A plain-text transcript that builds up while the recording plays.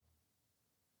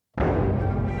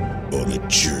on a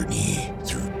journey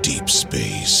through deep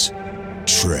space,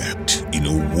 trapped in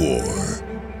a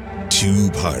war. Two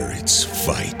pirates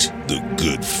fight the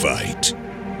good fight,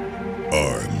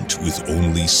 armed with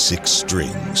only 6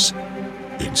 strings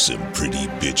and some pretty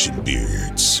bitchin'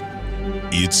 beards.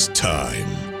 It's time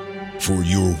for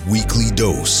your weekly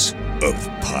dose of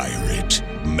pirate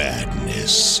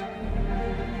madness.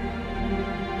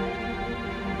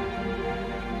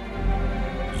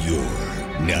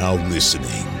 You're now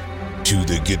listening to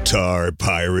the Guitar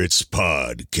Pirates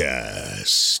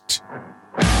Podcast.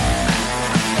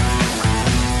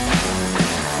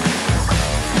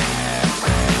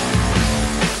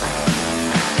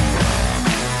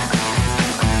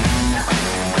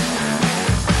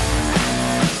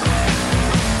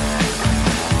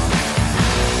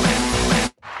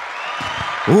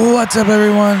 What's up,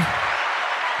 everyone?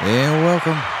 And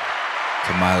welcome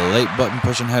to my late button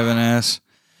pushing heaven ass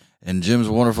and Jim's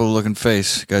wonderful looking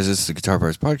face. Guys, this is the Guitar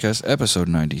Pirates Podcast, episode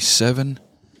 97.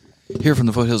 Here from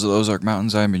the foothills of the Ozark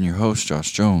Mountains, I'm your host,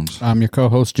 Josh Jones. I'm your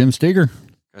co-host, Jim Steger.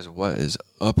 Guys, what is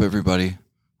up, everybody?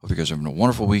 Hope you guys are having a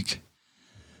wonderful week.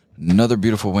 Another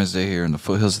beautiful Wednesday here in the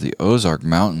foothills of the Ozark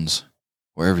Mountains.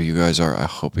 Wherever you guys are, I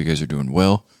hope you guys are doing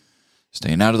well.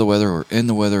 Staying out of the weather or in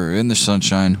the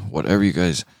sunshine, whatever you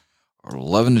guys are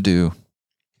loving to do.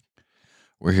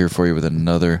 We're here for you with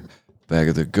another bag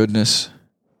of the goodness.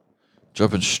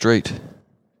 Jumping straight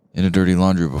into dirty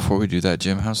laundry. Before we do that,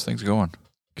 Jim, how's things going?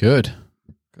 Good.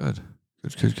 Good.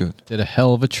 Did a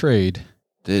hell of a trade.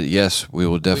 Yes, we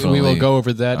will definitely. We will go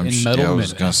over that in metal. I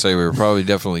was going to say we were probably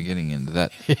definitely getting into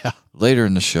that later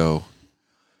in the show.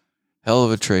 Hell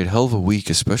of a trade, hell of a week,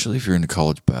 especially if you're into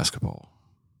college basketball.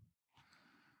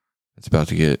 It's about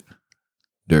to get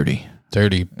dirty.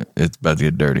 It's about to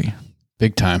get dirty.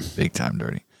 Big time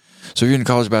dirty. So if you're in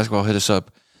college basketball, hit us up.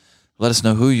 Let us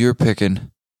know who you're picking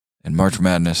in March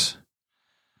Madness.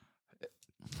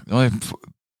 The only,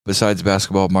 besides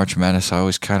basketball, March Madness, I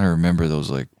always kind of remember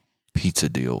those like pizza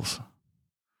deals.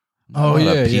 Oh,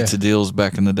 yeah, pizza deals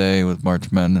back in the day with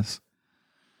March Madness.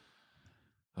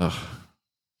 Ugh.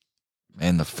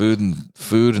 Man, the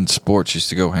food and sports used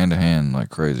to go hand to hand like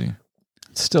crazy.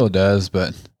 It still does,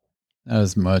 but not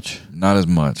as much. Not as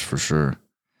much, for sure.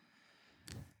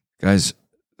 Guys,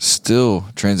 still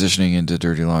transitioning into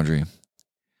dirty laundry. We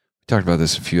talked about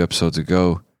this a few episodes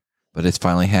ago, but it's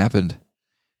finally happened.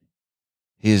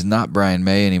 He is not Brian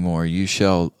May anymore. You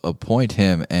shall appoint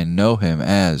him and know him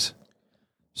as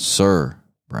Sir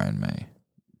Brian May.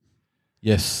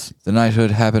 Yes. The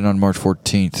knighthood happened on March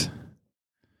 14th.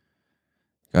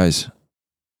 Guys,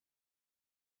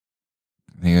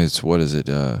 I think it's, what is it?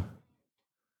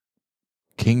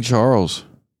 King Charles.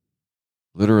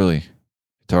 Literally.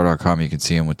 Guitar.com, you can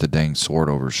see him with the dang sword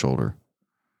over his shoulder.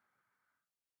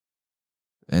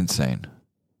 Insane.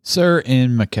 Sir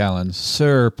Ian McKellen,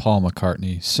 Sir Paul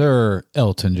McCartney, Sir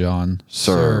Elton John,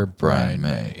 Sir Brian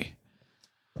May.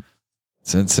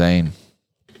 It's insane.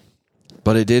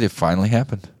 But it finally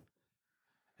happened.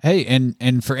 Hey,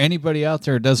 and for anybody out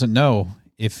there who doesn't know,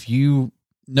 if you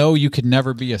know you could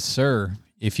never be a sir,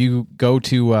 if you go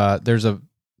to,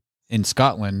 in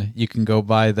Scotland, you can go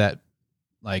buy that,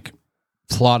 like,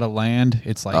 plot of land.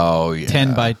 It's like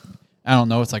 10 by, I don't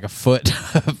know, it's like a foot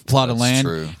of plot of land.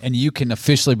 True. And you can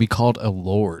officially be called a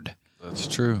lord. That's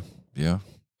true. Yeah.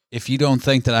 If you don't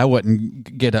think that I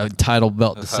wouldn't get a title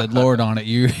belt that said lord on it,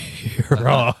 you're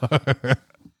wrong.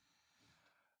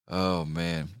 Oh,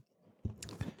 man.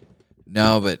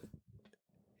 No, but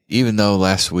even though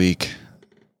last week,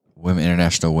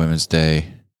 International Women's Day,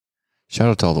 shout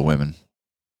out to all the women.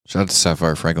 Shout out to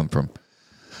Sapphire Franklin from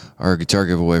our guitar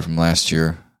giveaway from last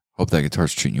year. Hope that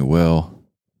guitar's treating you well.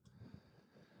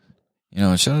 You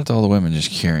know, and shout out to all the women just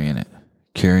carrying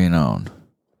on.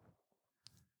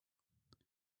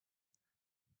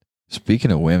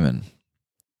 Speaking of women,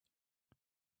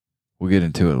 we'll get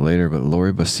into it later, but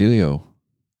Lori Basilio,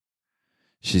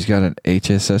 she's got an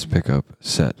HSS pickup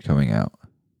set coming out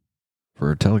for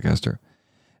her Telecaster.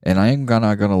 And I ain't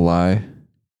not gonna lie,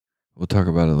 we'll talk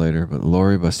about it later, but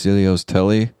Lori Basilio's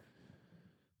Tele,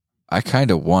 I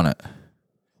kind of want it.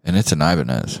 And it's an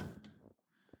Ibanez.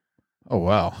 Oh,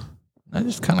 wow. That's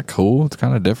just kind of cool. It's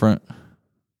kind of different.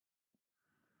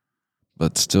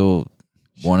 But still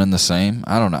one and the same.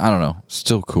 I don't know.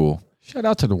 Still cool. Shout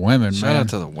out to the women, man. Shout out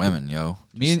to the women, yo.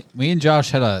 Me and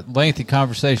Josh had a lengthy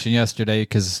conversation yesterday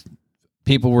because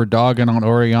people were dogging on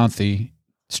Orianthe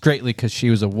straightly because she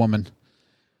was a woman.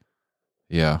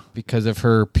 Yeah. Because of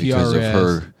her PRS. Because of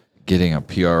her getting a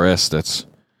PRS that's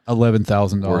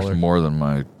 $11,000. Worth more than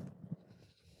my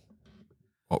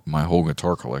whole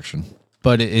guitar collection.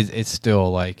 But it's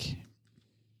still like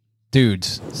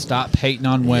dudes, stop hating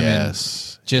on women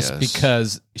just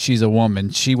because she's a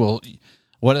woman. She will.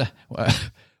 What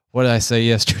did I say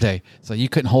yesterday? It's like you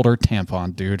couldn't hold her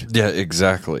tampon, dude. Yeah,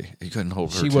 exactly. You couldn't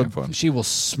hold her tampon. She will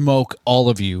smoke all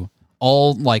of you.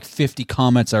 All like 50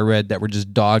 comments I read that were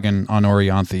just dogging on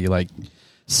Orianthe. Like,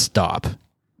 stop.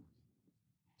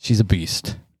 She's a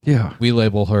beast. Yeah. We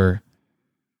label her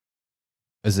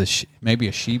as maybe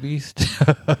a she beast,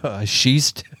 a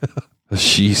sheast, a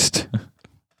sheast.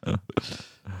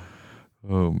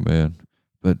 Oh man,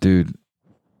 but dude,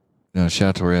 shout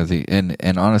out to Orianthe.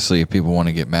 And honestly, if people want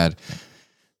to get mad,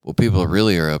 what people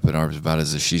really are up in arms about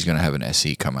is that she's going to have an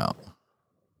SE come out.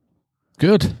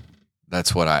 Good.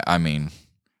 That's what I mean.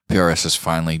 PRS is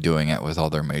finally doing it with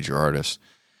all their major artists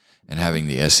and having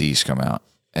the SEs come out,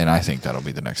 and I think that'll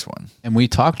be the next one. And we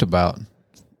talked about.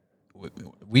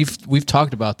 We've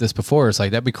talked about this before. It's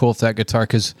like, that'd be cool if that guitar,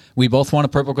 because we both want a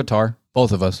purple guitar,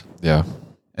 both of us. Yeah.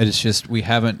 And it's just we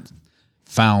haven't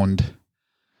found.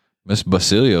 Miss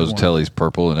Basilio's Telly's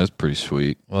purple, and it's pretty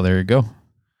sweet. Well, there you go.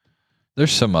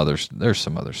 There's some other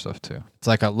stuff too. It's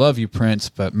like, I love you, Prince,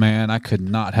 but man, I could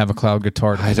not have a cloud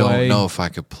guitar to play. I don't know if I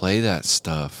could play that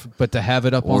stuff. But to have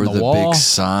it up on the wall, wall, or the big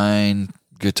sign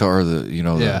guitar,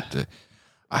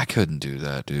 I couldn't do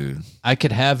that, dude. I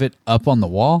could have it up on the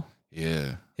wall.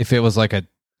 Yeah. If it was like a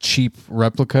cheap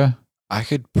replica, I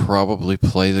could probably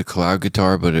play the cloud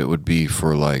guitar, but it would be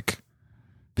for like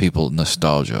people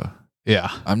nostalgia.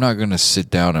 Yeah. I'm not going to sit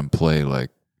down and play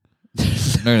like I'm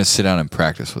not going to sit down and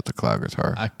practice with the cloud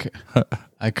guitar.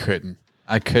 I couldn't.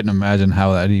 I couldn't imagine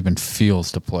how that even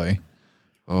feels to play.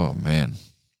 Oh man.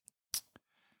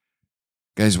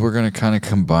 Guys, we're going to kind of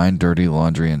combine Dirty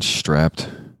Laundry and Strapped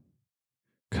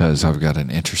cuz I've got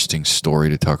an interesting story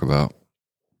to talk about.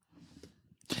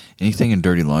 Anything in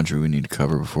Dirty Laundry we need to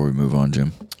cover before we move on,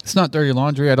 Jim? It's not Dirty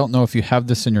Laundry. I don't know if you have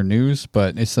this in your news,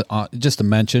 but it's just a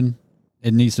mention.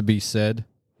 It needs to be said.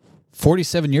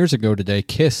 47 years ago today,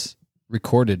 Kiss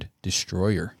recorded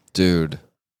Destroyer. Dude.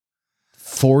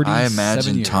 47 I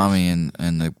imagine years. Tommy and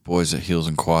the boys at Heels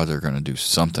and Quads are going to do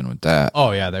something with that.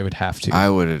 Oh, yeah, they would have to.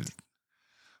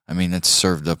 I mean, it's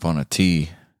served up on a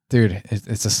tea. Dude,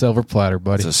 it's a silver platter,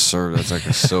 buddy. That's like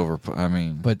a silver.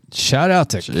 But shout out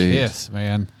to Kiss,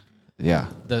 man. Yeah,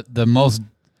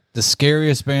 the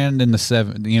scariest band in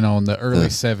the in the early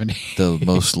 70s. The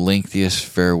most lengthiest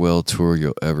farewell tour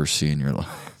you'll ever see in your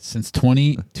life since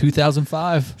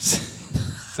 2005.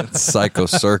 Psycho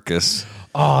Circus.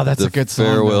 Oh, that's a good song.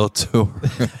 Farewell tour.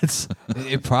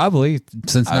 It probably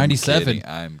since '97.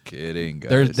 I'm kidding,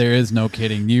 guys. There is no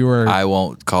kidding. I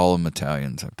won't call them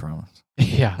Italians. I promise.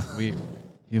 Yeah,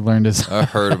 you learned this. I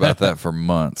heard about that for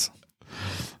months.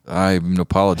 I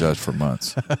apologized for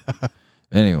months.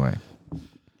 Anyway,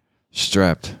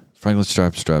 Strapped. Franklin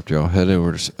Strapped, y'all. Head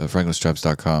over to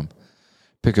franklinstraps.com.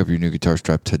 Pick up your new guitar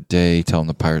strap today. Tell them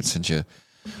the Pirate sent you.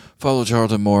 Follow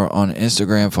Charlton Moore on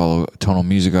Instagram. Follow Tonal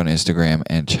Music on Instagram.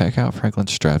 And check out Franklin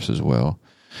Straps as well.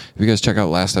 If you guys check out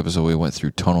last episode, we went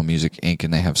through Tonal Music Inc.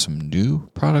 and they have some new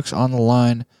products on the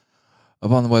line up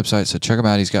on the website, so check him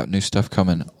out. He's got new stuff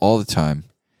coming all the time.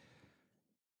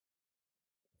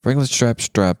 Franklin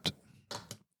Strapped.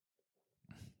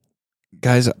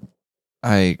 Guys,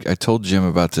 I told Jim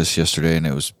about this yesterday, and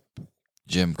it was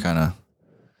Jim kind of...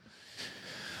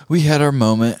 We had our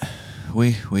moment.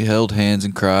 We held hands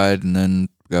and cried, and then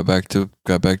got back to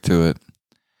it.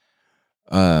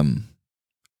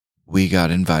 We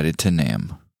got invited to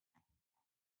NAMM.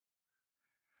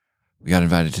 We got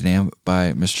invited to NAMM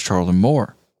by Mr. Charlton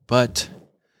Moore, but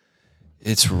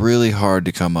it's really hard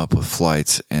to come up with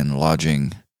flights and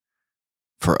lodging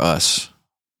for us,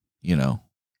 in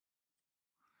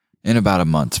about a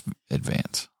month's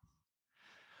advance.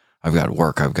 I've got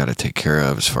work I've got to take care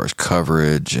of as far as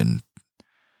coverage and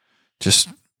just,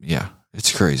 yeah,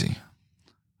 it's crazy.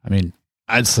 I mean,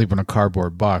 I'd sleep in a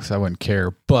cardboard box. I wouldn't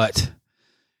care, but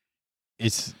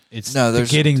it's the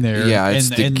getting there. Yeah, it's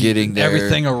the getting there.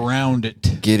 Everything around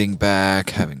it. Getting back,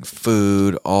 having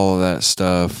food, all of that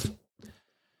stuff.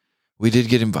 We did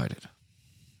get invited.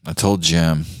 I told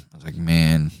Jim, I was like,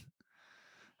 man,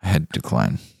 I had to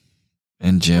decline.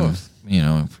 And Jim,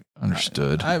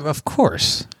 understood. Of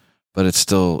course. But it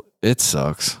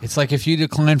sucks. It's like if you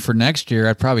decline for next year,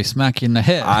 I'd probably smack you in the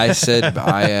head. I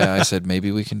said,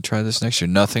 maybe we can try this next year.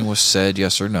 Nothing was said,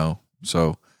 yes or no.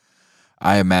 So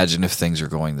I imagine if things are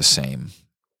going the same,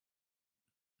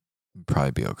 it'd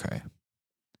probably be okay.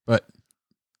 But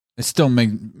it still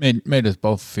made us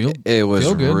both feel it was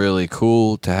feel good. Really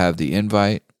cool to have the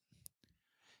invite.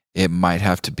 It might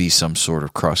have to be some sort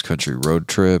of cross-country road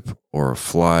trip or a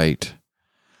flight.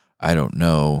 I don't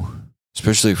know.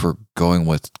 Especially if we're going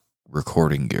with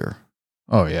recording gear.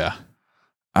 Oh yeah.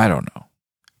 I don't know.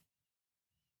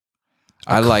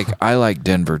 I like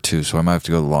Denver too, so I might have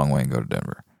to go the long way and go to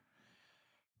Denver.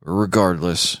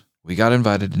 Regardless, we got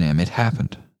invited to NAMM. It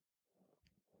happened.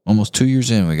 Almost 2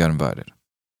 years in, we got invited,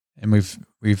 and we've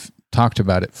talked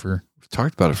about it for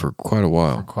quite a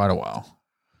while.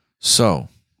 So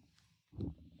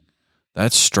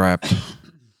that's Strapped.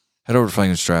 Head over to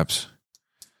Flanking Straps,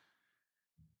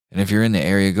 and if you're in the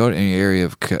area, go to any area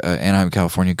of Anaheim,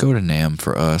 California. Go to NAMM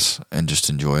for us and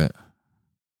just enjoy it.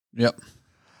 Yep.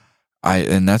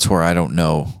 And that's where I don't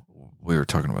know. We were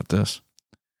talking about this.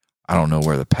 I don't know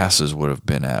where the passes would have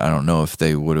been at. I don't know if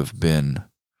they would have been.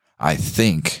 I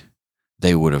think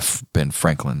they would have been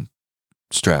Franklin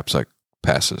Straps like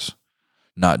passes,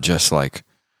 not just like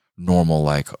normal,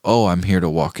 like, oh, I'm here to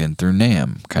walk in through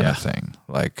NAMM kind of thing.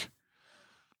 Like,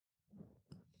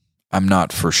 I'm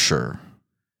not for sure,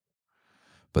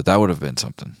 but that would have been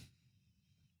something.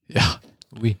 Yeah,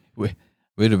 we'd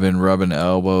have been rubbing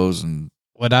elbows and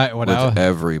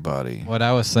everybody. What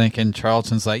I was thinking,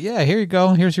 Charlton's like, yeah, here you go.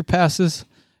 Here's your passes.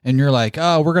 And you're like,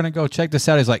 oh, we're going to go check this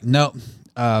out. He's like, no,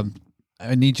 I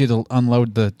need you to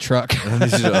unload the truck.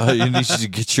 You need you to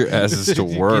get your asses to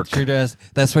work.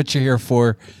 That's what you're here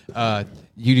for.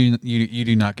 You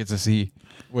do not get to see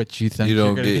what you think. You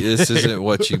don't get. This isn't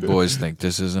what you boys think.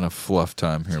 This isn't a fluff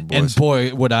time here, boys. And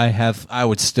boy, I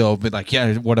would still be like,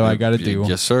 yeah, what do I got to do?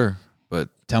 Yes, sir. But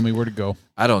tell me where to go.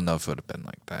 I don't know if it would have been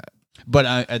like that. But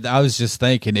I was just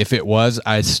thinking, if it was,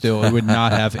 it would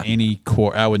not have any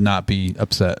core. I would not be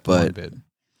upset. But it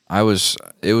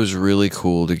was really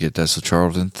cool to get that. So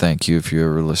Charlton, thank you if you're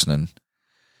ever listening.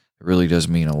 It really does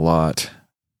mean a lot.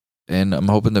 And I'm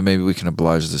hoping that maybe we can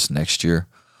oblige this next year.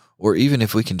 Or even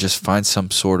if we can just find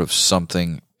some sort of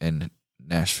something in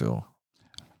Nashville.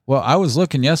 Well, I was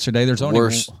looking yesterday. There's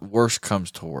only worst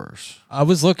comes to worse. I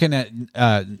was looking at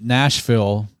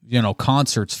Nashville,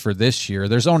 concerts for this year.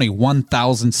 There's only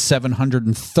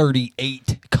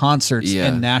 1,738 concerts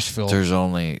in Nashville. There's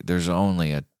only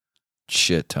a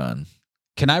shit ton.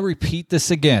 Can I repeat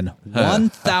this again?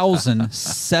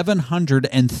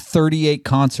 1,738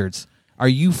 concerts. Are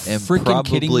you freaking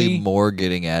kidding me? Probably more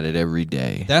getting at it every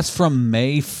day. That's from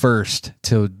May 1st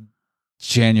till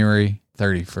January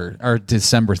 31st or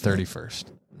December 31st.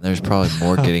 There's probably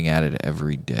more getting at it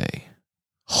every day.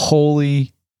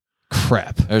 Holy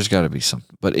crap. There's got to be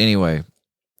something. But anyway,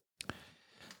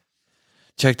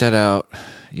 check that out.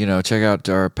 Check out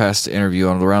our past interview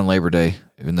around Labor Day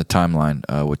in the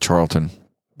timeline with Charlton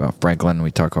about Franklin.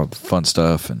 We talk about the fun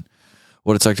stuff and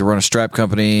what it's like to run a strap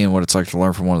company and what it's like to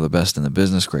learn from one of the best in the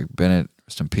business, Greg Bennett.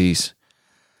 Rest in peace.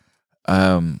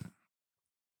 Other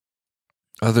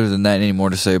than that, any more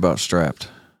to say about Strapped?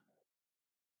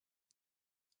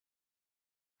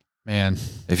 Man.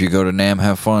 If you go to NAMM,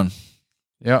 have fun.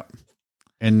 Yep.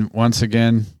 And once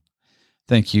again,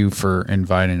 thank you for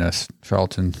inviting us,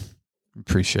 Charlton.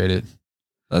 Appreciate it.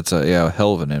 That's a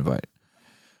hell of an invite.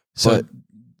 So,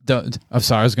 I'm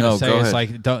sorry. I was going to say, it's ahead.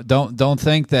 like don't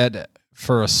think that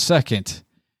for a second.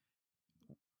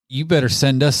 You better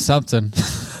send us something.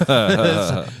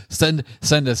 send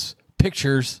us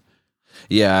pictures.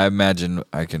 Yeah, I imagine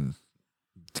I can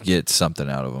get something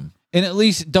out of them. And at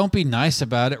least don't be nice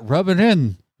about it. Rub it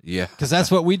in. Yeah. Because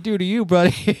that's what we do to you,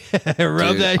 buddy.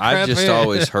 Rub that crap I've just in.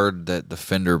 always heard that the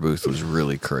Fender booth was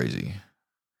really crazy.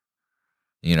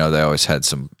 They always had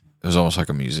it was almost like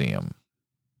a museum.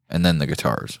 And then the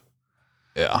guitars.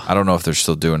 Yeah. I don't know if they're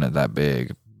still doing it that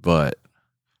big, but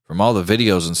from all the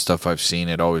videos and stuff I've seen,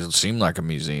 it always seemed like a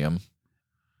museum.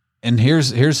 And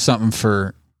here's something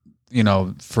for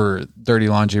Dirty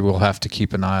Laundry we'll have to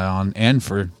keep an eye on. And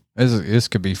for this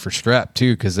could be for Strapped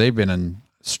too, because they've been in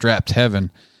Strapped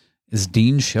heaven. Is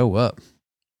Dean show up?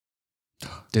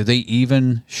 Do they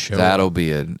even show That'll up?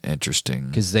 be an interesting.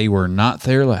 Because they were not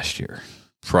there last year.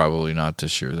 Probably not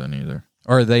this year then either.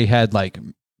 Or they had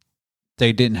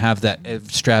they didn't have that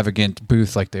extravagant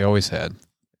booth like they always had.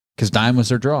 Because Dime was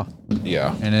their draw.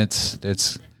 Yeah. And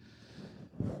it's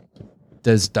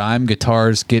does Dime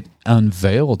guitars get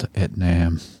unveiled at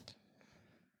NAMM?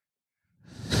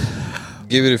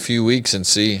 Give it a few weeks and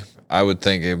see. I would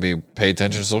think it'd be pay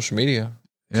attention to social media.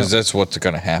 Because that's what's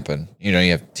going to happen. You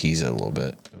have to tease it a little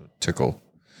bit. Tickle.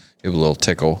 Give it a little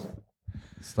tickle.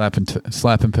 Slap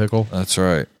and pickle. That's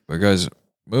right. But guys,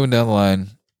 moving down the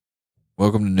line,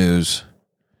 welcome to news.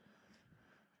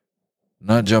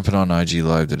 Not jumping on IG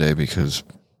Live today because,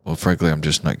 well, frankly, I'm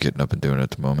just not getting up and doing it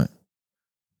at the moment.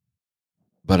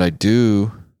 But I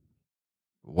do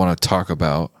want to talk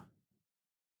about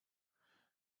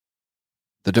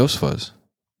the Dose Fuzz.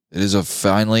 It is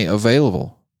finally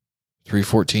available.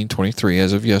 3/14/23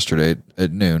 as of yesterday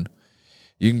at noon.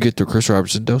 you can get the Chris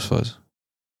Robertson Dose Fuzz.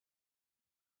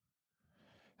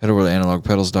 Head over to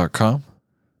analogpedals.com.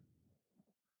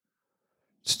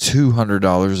 It's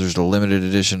 $200. There's a limited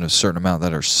edition of a certain amount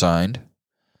that are signed.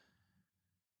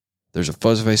 There's a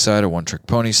fuzz face side, a one-trick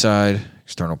pony side,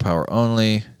 external power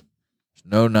only. There's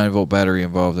no 9-volt battery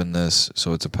involved in this,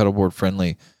 so it's a pedal board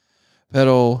friendly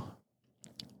pedal.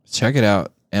 Check it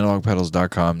out,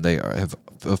 analogpedals.com. They have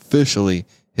officially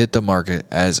hit the market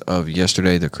as of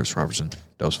yesterday, the Chris Robertson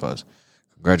Dose Fuzz.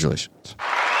 Congratulations.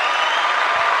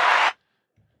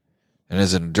 And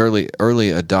as an early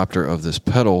adopter of this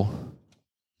pedal,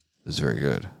 it's very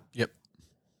good. Yep.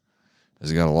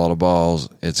 It's got a lot of balls.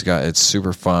 It's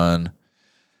super fun.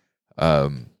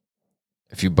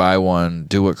 If you buy one,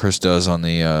 do what Chris does on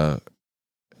the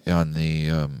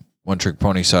one trick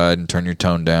pony side and turn your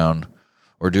tone down,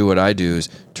 or do what I do is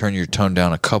turn your tone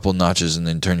down a couple notches and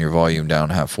then turn your volume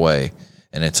down halfway,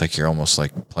 and it's like you're almost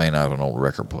like playing out an old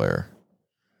record player.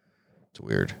 It's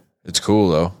weird. It's cool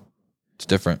though. It's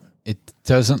different. It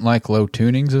doesn't like low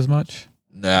tunings as much.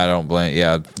 Nah, I don't blame.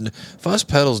 Yeah, fuzz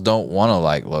pedals don't want to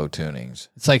like low tunings.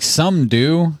 It's like some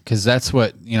do, because that's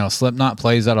what, Slipknot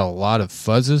plays out a lot of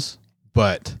fuzzes,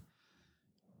 but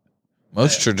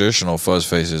most traditional fuzz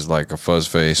faces, like a fuzz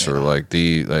face or like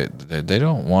they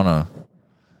don't want to.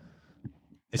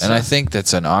 And I think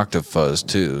that's an octave fuzz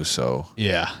too, so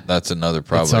yeah, that's another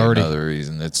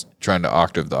reason. It's trying to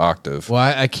octave the octave. Well,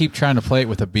 I keep trying to play it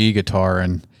with a B guitar,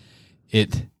 and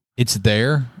it's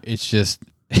there. It's just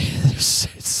it's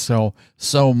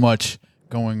so much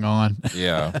going on.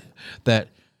 Yeah. That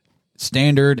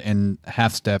standard and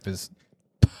half step is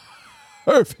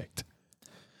perfect.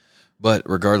 But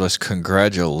regardless,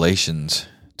 congratulations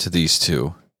to these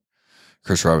two,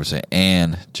 Chris Robertson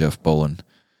and Jeff Bolin,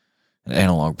 and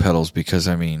Analog Pedals, because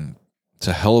it's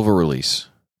a hell of a release.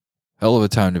 Hell of a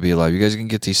time to be alive. You guys can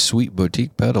get these sweet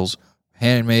boutique pedals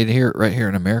handmade right here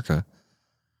in America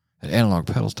at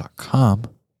analogpedals.com.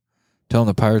 Tell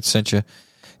them the Pirates sent you.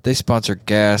 They sponsor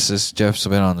Gases. Jeff's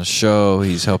been on the show.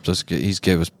 He's helped us he's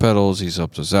gave us pedals. He's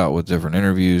helped us out with different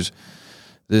interviews.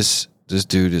 This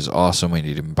dude is awesome. We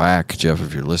need him back. Jeff,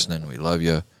 if you're listening, we love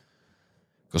you.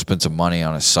 Go spend some money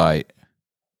on his site.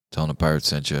 Tell him the Pirates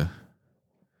sent you.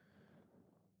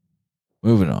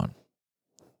 Moving on.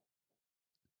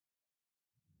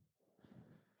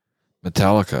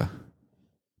 Metallica.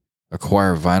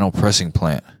 Acquire vinyl pressing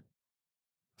plant.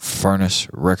 Furnace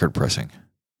record pressing.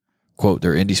 Quote,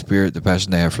 their indie spirit, the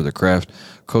passion they have for the craft,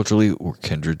 culturally, or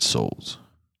kindred souls.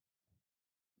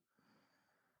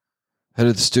 Head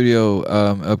of the studio,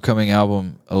 upcoming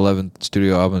album, 11th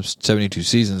studio album, 72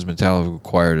 Seasons, Metallica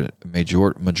acquired a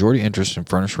majority interest in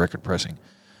Furnace record pressing,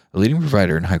 a leading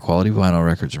provider in high-quality vinyl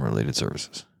records and related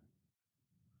services.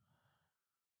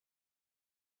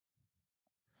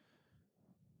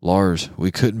 Lars,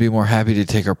 we couldn't be more happy to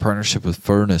take our partnership with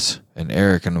Furnace and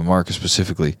Eric and Marcus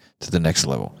specifically to the next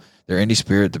level. Their indie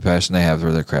spirit, the passion they have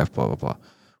for their craft, blah, blah, blah.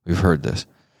 We've heard this.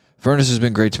 Furnace has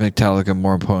been great to Metallica, and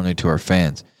more importantly to our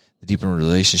fans. The deepened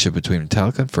relationship between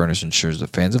Metallica and Furnace ensures that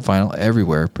fans of vinyl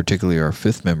everywhere, particularly our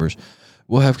fifth members,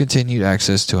 will have continued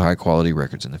access to high-quality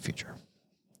records in the future.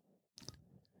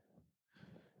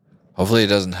 Hopefully it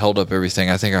doesn't held up everything.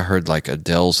 I think I heard like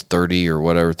Adele's 30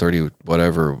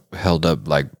 whatever held up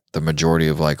like the majority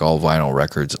of like all vinyl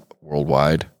records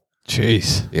worldwide.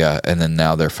 Jeez. Yeah, and then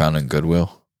now they're found in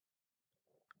Goodwill.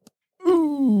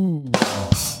 Ooh.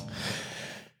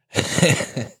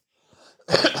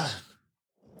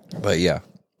 But yeah,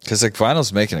 because like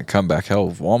vinyl's making a comeback. Hell,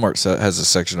 if Walmart has a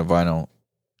section of vinyl,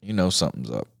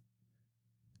 something's up.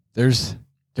 There's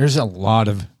a lot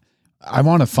of. I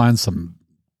want to find some.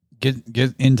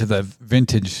 Get into the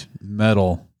vintage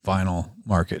metal vinyl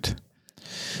market.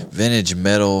 Vintage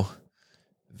metal,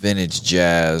 vintage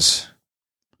jazz,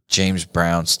 James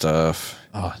Brown stuff.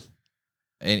 Oh.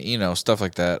 And, stuff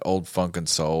like that. Old funk and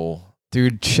soul.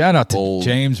 Dude, shout out to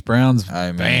James Brown's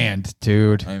band,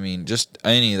 dude. Just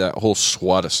any of that whole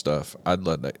swat of stuff. I'd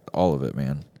let all of it,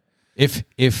 man. If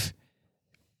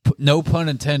no pun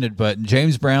intended, but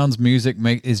James Brown's music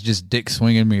is just dick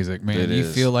swinging music, man. You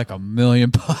feel like $1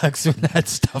 million when that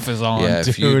stuff is on. Yeah, dude.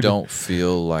 If you don't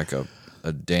feel like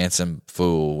a dancing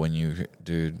fool when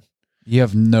dude, you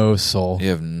have no soul. You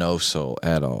have no soul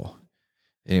at all.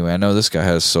 Anyway, I know this guy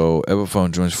has soul.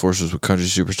 Epiphone joins forces with country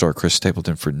superstar Chris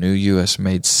Stapleton for new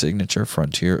U.S.-made signature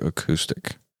Frontier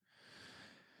acoustic.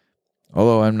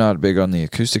 Although I'm not big on the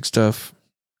acoustic stuff,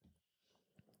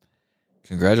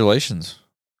 congratulations.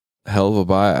 Hell of a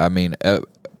buy.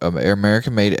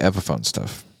 American-made Epiphone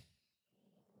stuff.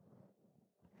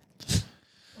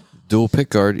 Dual pick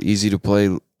guard, easy to play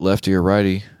lefty or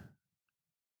righty.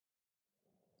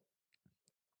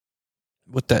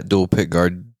 with that dual pick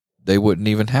guard, they wouldn't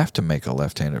even have to make a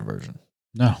left-handed version.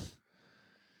 No.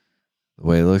 The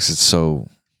way it looks, it's so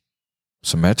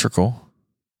symmetrical.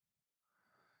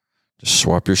 Just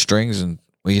swap your strings and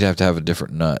you'd have to have a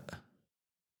different nut.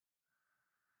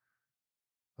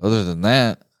 Other than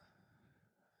that,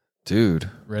 dude.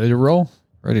 Ready to roll?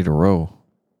 Ready to roll.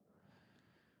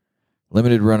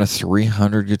 Limited run of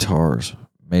 300 guitars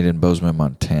made in Bozeman,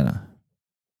 Montana.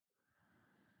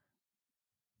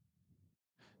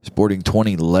 Sporting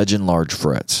 20 Legend large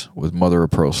frets with mother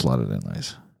of pearl slotted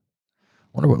inlays.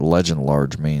 Wonder what Legend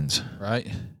large means. Right.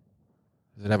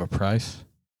 Does it have a price?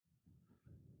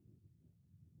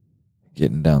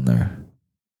 Getting down there.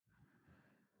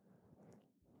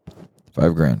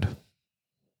 $5,000.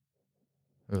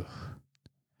 Ugh.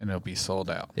 And it'll be sold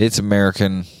out. It's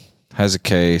American. Has a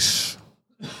case.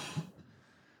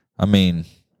 I mean,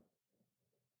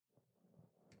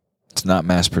 it's not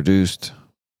mass produced.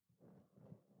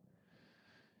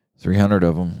 300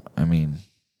 of them. I mean,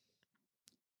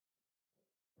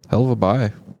 hell of a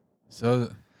buy.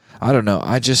 So, I don't know.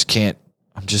 I just can't.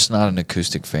 I'm just not an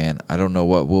acoustic fan. I don't know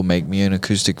what will make me an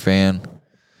acoustic fan.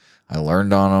 I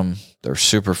learned on them. They're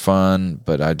super fun,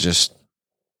 but I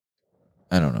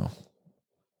don't know.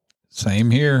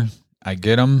 same here. I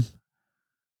get them.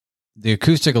 The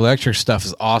acoustic electric stuff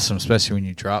is awesome, especially when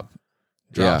you drop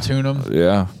tune them.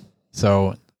 Yeah.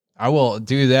 So I will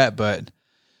do that, but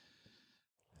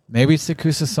maybe it's the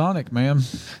Acoustasonic, man.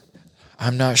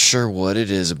 I'm not sure what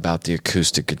it is about the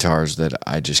acoustic guitars that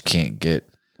I just can't get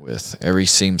with.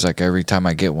 Seems like every time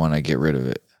I get one, I get rid of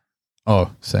it.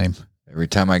 Oh, same. Every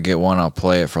time I get one, I'll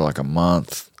play it for like a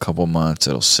month, couple months.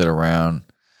 It'll sit around.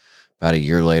 About a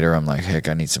year later, I'm like, heck,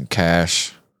 I need some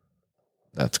cash.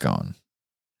 That's gone.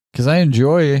 Because I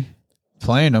enjoy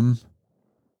playing them.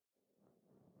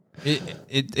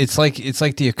 It's like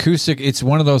the acoustic. It's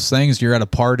one of those things. You're at a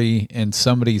party and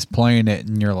somebody's playing it,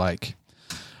 and you're like,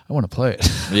 I want to play it.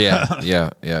 Yeah.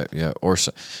 Or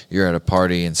you're at a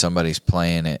party and somebody's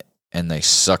playing it and they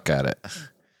suck at it.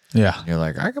 Yeah. You're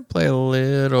like, I can play a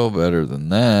little better than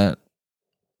that,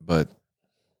 but.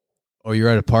 Or you're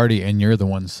at a party and you're the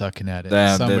one sucking at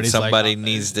it. Somebody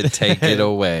needs to take it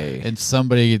away. And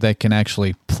somebody that can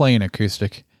actually play an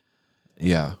acoustic.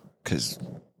 Yeah, because,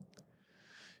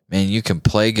 man, you can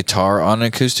play guitar on an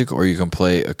acoustic or you can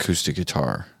play acoustic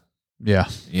guitar. Yeah.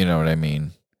 You know what I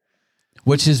mean?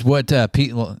 Which is what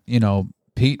Pete from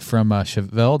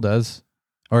Chevelle does,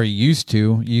 or he used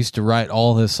to. He used to write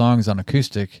all his songs on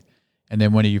acoustic, and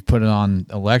then when you put it on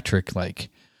electric, like,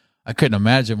 I couldn't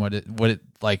imagine what it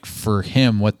like for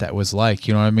him, what that was like.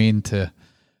 You know what I mean? To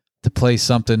play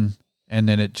something and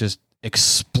then it just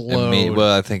explode.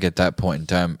 Well, I think at that point in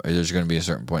time, there's going to be a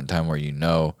certain point in time where you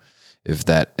know if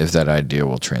that idea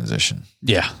will transition.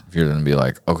 Yeah, if you're going to be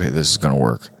like, okay, this is going to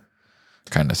work,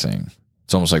 kind of thing.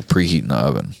 It's almost like preheating the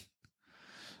oven.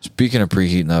 Speaking of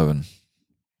preheating the oven,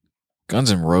 Guns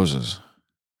N' Roses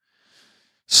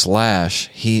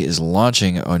 / he is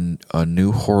launching a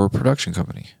new horror production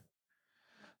company.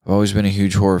 I've always been a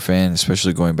huge horror fan,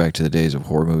 especially going back to the days of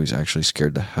horror movies actually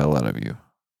scared the hell out of you.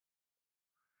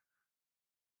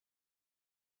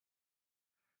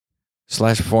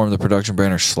 Slash formed the production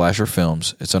banner Slasher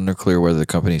Films. It's unclear whether the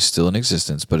company is still in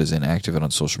existence, but is inactive and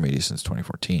on social media since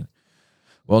 2014.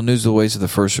 While news awaits of the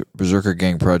first Berserker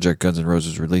Gang project, Guns N'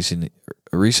 Roses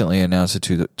recently announced it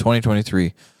to the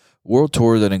 2023 world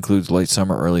tour that includes late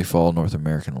summer, early fall North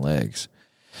American legs.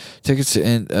 Tickets to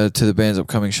the band's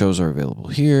upcoming shows are available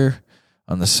here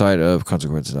on the site of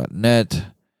consequences.net.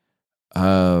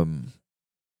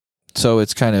 So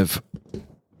it's kind of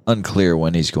unclear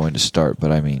when he's going to start,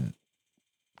 but I mean,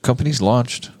 company's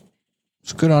launched.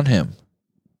 It's good on him.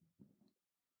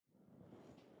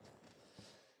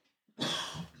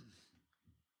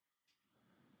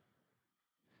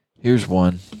 Here's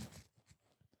one.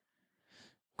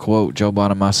 Quote, Joe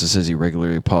Bonamassa says he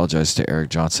regularly apologizes to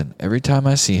Eric Johnson. Every time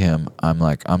I see him, I'm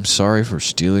like, I'm sorry for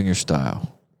stealing your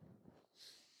style.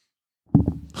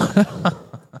 I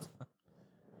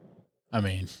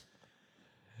mean,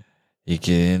 you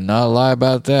cannot lie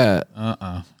about that.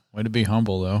 Way to be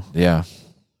humble, though. Yeah.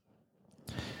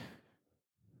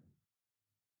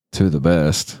 To the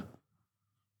best.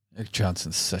 Eric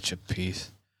Johnson's such a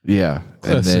piece. Yeah.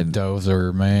 Classic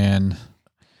dozer, man.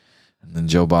 And then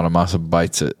Joe Bonamassa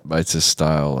bites his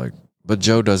style. But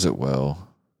Joe does it well.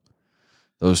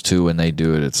 Those two, when they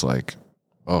do it, it's like,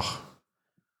 oh,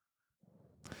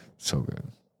 so good.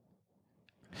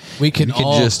 We can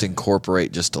just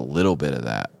incorporate just a little bit of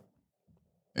that.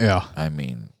 Yeah. I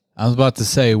mean, I was about to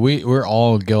say, we're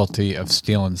all guilty of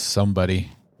stealing somebody.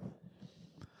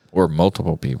 Or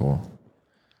multiple people.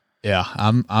 Yeah,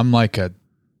 I'm like a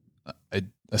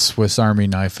Swiss Army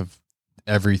knife of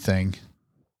everything.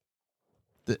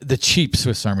 The cheap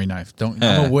Swiss Army knife. I'm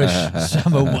the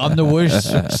wish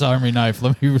Swiss Army knife.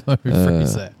 Let me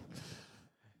phrase that.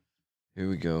 Here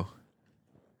we go.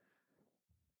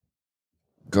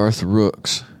 Garth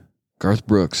Brooks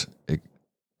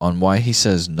on why he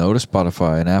says no to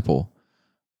Spotify and Apple,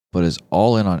 but is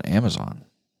all in on Amazon.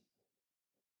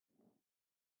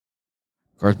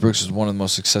 Garth Brooks is one of the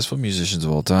most successful musicians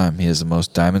of all time. He has the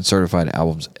most diamond certified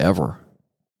albums ever.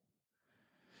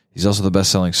 He's also the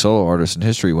best-selling solo artist in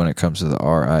history when it comes to the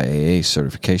RIAA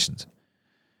certifications.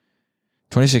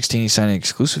 2016, he signed an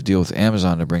exclusive deal with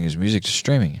Amazon to bring his music to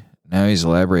streaming. Now he's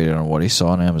elaborated on what he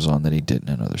saw on Amazon that he didn't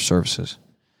in other services.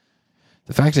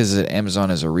 The fact is that Amazon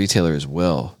is a retailer as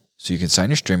well, so you can sign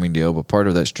your streaming deal, but part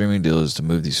of that streaming deal is to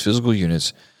move these physical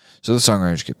units so the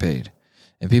songwriters get paid.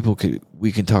 And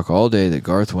we can talk all day that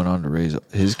Garth went on to raise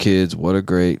his kids, what a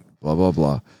great, blah, blah,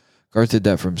 blah. Garth did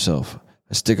that for himself.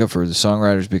 I stick up for the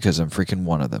songwriters because I'm freaking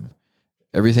one of them.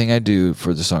 Everything I do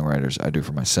for the songwriters, I do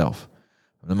for myself.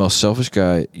 I'm the most selfish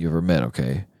guy you ever met,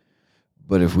 okay?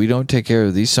 But if we don't take care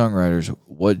of these songwriters,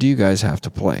 what do you guys have to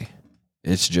play?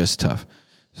 It's just tough.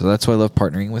 So that's why I love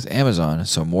partnering with Amazon.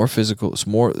 So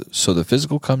the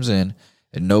physical comes in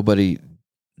and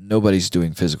nobody's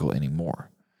doing physical anymore.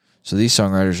 So these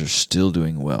songwriters are still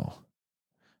doing well.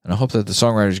 And I hope that the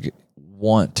songwriters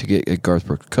want to get a Garth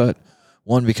Brooks cut.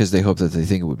 One, because they hope that they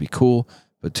think it would be cool.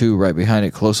 But two, right behind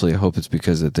it closely, I hope it's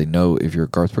because that they know if you're a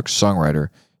Garth Brooks songwriter,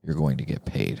 you're going to get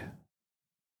paid.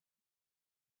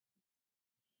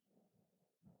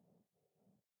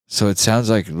 So it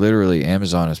sounds like literally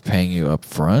Amazon is paying you up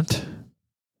front.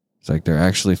 It's like they're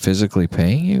actually physically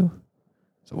paying you.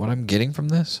 Is that what I'm getting from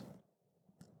this?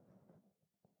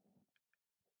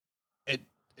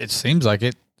 It seems like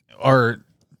it. Or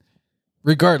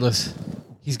regardless,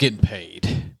 he's getting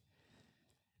paid.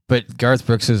 But Garth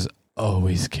Brooks is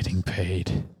always getting paid.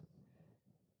 It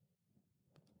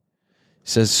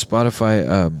says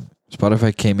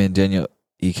Spotify came in, Daniel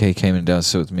EK came in down to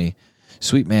sit with me.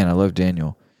 Sweet man, I love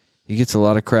Daniel. He gets a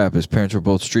lot of crap. His parents were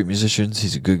both street musicians.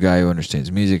 He's a good guy who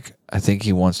understands music. I think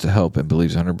he wants to help and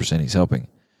believes 100% he's helping.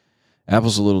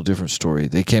 Apple's a little different story.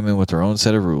 They came in with their own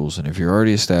set of rules, and if you're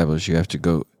already established, you have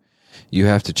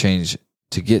to change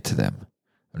to get to them.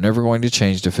 I'm never going to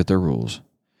change to fit their rules.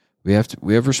 We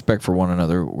have respect for one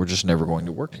another. We're just never going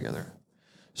to work together.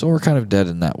 So we're kind of dead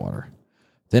in that water.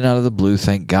 Then out of the blue,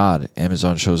 thank God,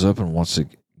 Amazon shows up and wants to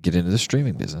get into the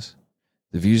streaming business.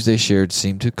 The views they shared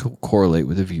seemed to correlate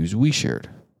with the views we shared.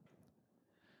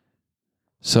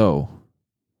 So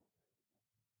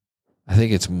I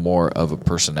think it's more of a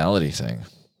personality thing.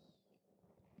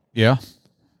 Yeah.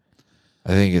 I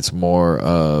think it's more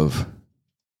of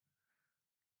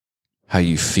how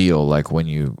you feel like when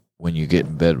you get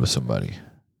in bed with somebody.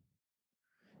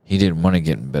 He didn't want to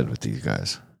get in bed with these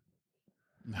guys.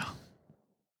 No.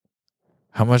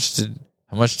 How much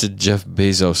did Jeff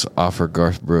Bezos offer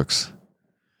Garth Brooks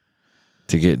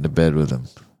to get into bed with him?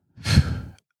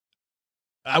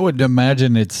 I would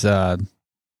imagine it's You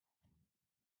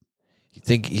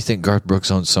think Garth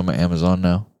Brooks owns some of Amazon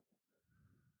now?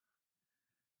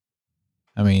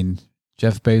 I mean,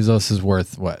 Jeff Bezos is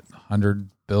worth what, $100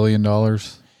 billion? You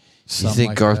think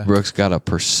like Garth that? Brooks got a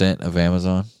 % of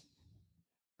Amazon?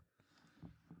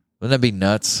 Wouldn't that be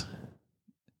nuts?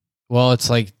 Well, it's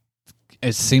like,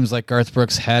 it seems like Garth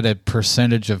Brooks had a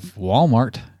percentage of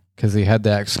Walmart because he had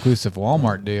that exclusive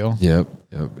Walmart deal. Yep.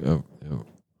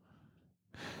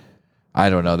 I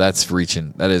don't know. That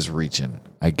is reaching.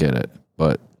 I get it,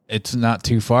 but it's not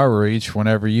too far reach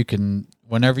whenever you can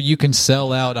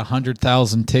sell out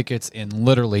 100,000 tickets in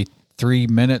literally 3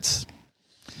 minutes.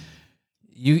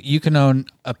 You can own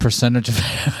a percentage of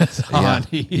Amazon.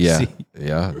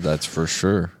 Yeah, that's for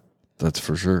sure.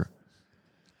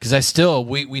 Because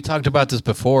we talked about this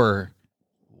before.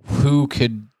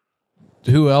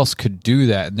 Who else could do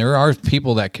that? And there are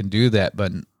people that can do that,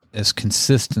 but as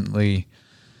consistently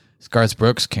as Garth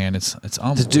Brooks can, it's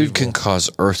unbelievable. The dude can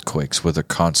cause earthquakes with a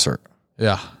concert.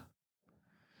 Yeah.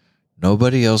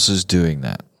 Nobody else is doing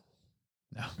that.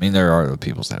 No. I mean, there are other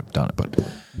people that have done it, but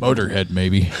Motorhead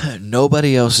maybe.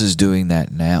 Nobody else is doing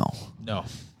that now. No.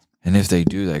 And if they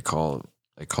do, they call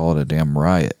it a damn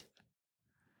riot.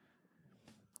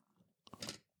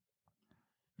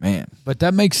 Man. But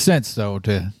that makes sense though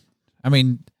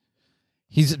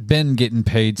he's been getting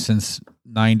paid since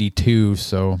 92,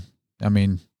 so I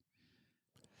mean,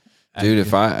 dude,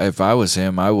 if I was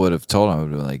him, I would have told him, I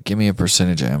would be like, give me a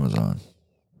percentage of Amazon.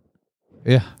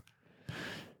 Yeah.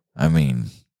 I mean,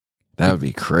 that would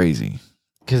be crazy.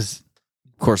 Because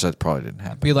course, that probably didn't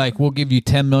happen. Be like, we'll give you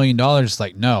 $10 million. It's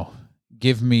like, no,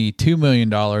 give me $2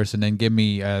 million and then give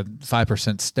me a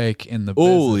 5% stake in the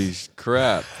Holy business.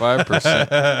 crap,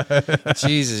 5%.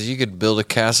 Jesus, you could build a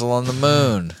castle on the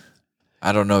moon.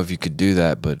 I don't know if you could do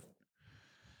that, but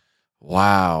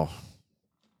wow.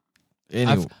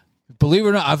 Anyway. Believe it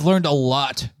or not, I've learned a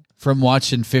lot from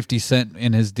watching 50 Cent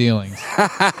in his dealings.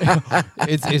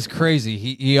 It's crazy.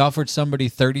 He offered somebody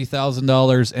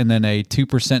 $30,000 and then a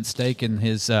 2% stake in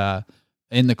his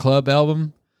in the club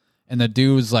album, and the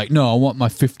dude was like, "No, I want my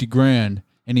 $50,000,"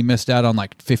 and he missed out on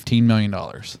like $15 million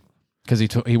because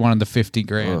he wanted the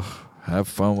 $50,000. Ugh, have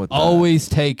fun with that. Always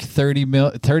take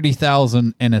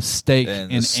 30,000 and a stake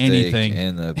And in the stake anything.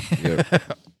 and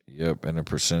yep, and a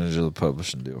percentage of the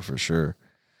publishing deal for sure.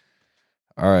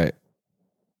 All right.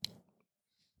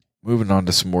 Moving on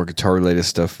to some more guitar-related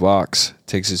stuff. Vox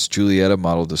takes its Julietta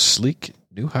model to sleek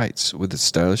new heights with its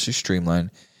stylishly streamlined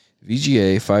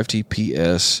VGA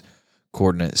 5T-PS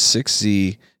coordinate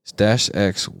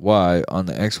 6Z-XY on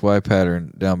the XY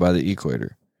pattern down by the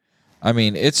equator. I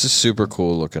mean, it's a super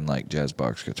cool looking like jazz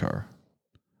box guitar.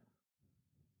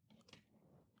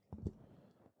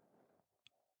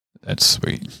 That's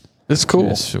sweet. It's cool.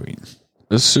 That's sweet.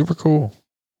 It's super cool.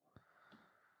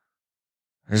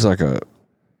 There's like a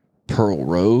pearl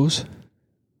rose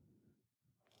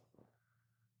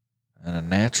and a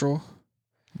natural.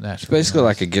 That's It's basically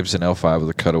like a Gibson L5 with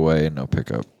a cutaway and no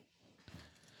pickup.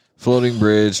 Floating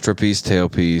bridge, trapeze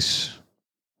tailpiece,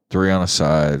 3 on a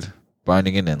side,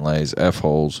 binding and inlays,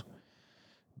 F-holes,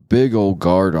 big old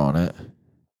guard on it.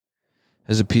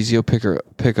 Has a PZO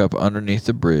pickup underneath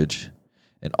the bridge,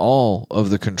 and all of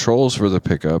the controls for the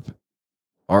pickup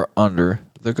are under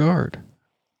the guard.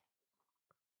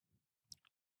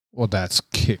 Well, that's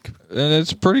kick. And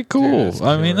it's pretty cool. Dude,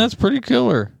 I mean, that's pretty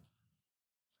killer.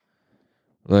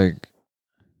 Like,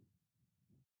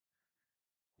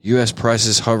 U.S.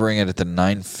 prices hovering at the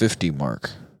 $950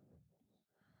 mark.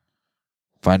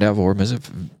 Find out more.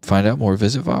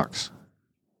 Visit Vox.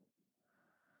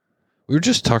 We were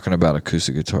just talking about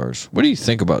acoustic guitars. What do you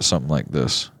think about something like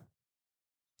this?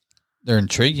 They're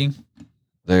intriguing.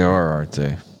 They are, aren't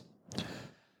they?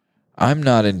 I'm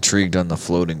not intrigued on the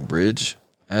floating bridge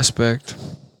aspect,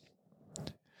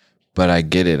 but I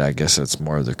get it. I guess that's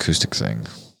more of the acoustic thing.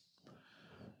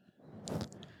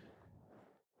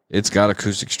 It's got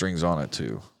acoustic strings on it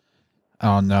too.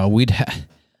 Oh no,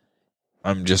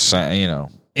 I'm just saying,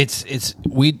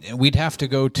 we'd have to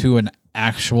go to an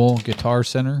actual Guitar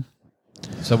Center,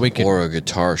 so we could, or a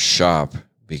guitar shop,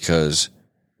 because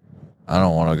I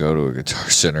don't want to go to a Guitar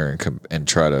Center and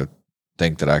try to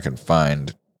think that I can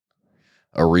find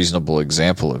a reasonable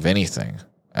example of anything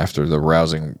after the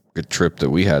rousing trip that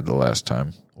we had the last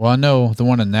time. Well, I know the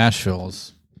one in Nashville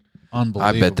is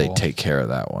unbelievable. I bet they take care of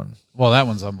that one. Well, that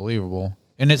one's unbelievable.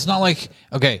 And it's not like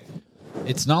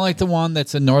the one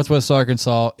that's in Northwest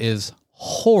Arkansas is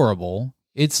horrible.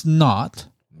 It's not.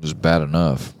 It was bad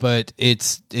enough. But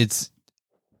it's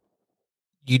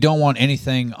you don't want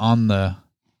anything on the...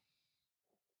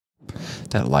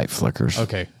 That light flickers.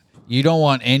 Okay. You don't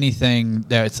want anything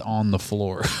that's on the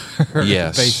floor.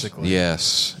 Yes. Basically.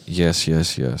 Yes.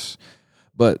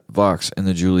 But Vox and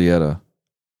the Julietta,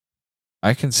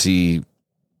 I can see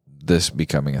this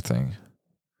becoming a thing.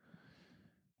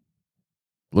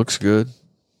 Looks good.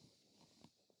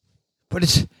 But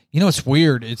it's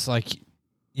weird. It's like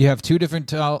you have two different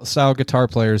style guitar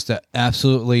players that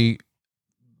absolutely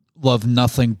love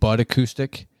nothing but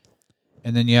acoustic.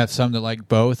 And then you have some that like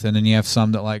both, and then you have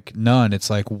some that like none.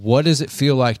 It's like, what does it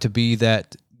feel like to be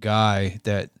that guy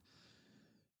that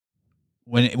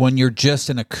when you're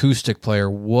just an acoustic player,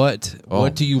 what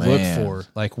do you look for?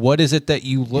 Like, what is it that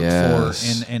you look for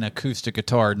in an acoustic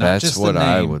guitar? Not That's just what the name.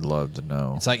 I would love to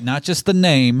know. It's like not just the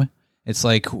name. It's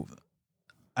like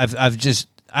I've just,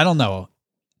 I don't know,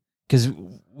 because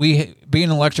being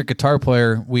an electric guitar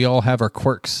player, we all have our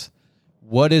quirks.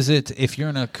 What is it, if you're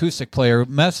an acoustic player,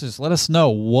 let us know.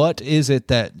 What is it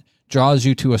that draws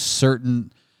you to a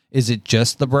certain, is it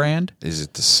just the brand? Is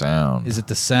it the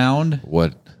sound?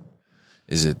 What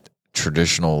is it?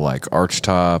 Traditional like arch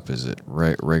top? Is it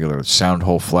regular sound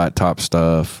hole flat top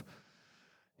stuff?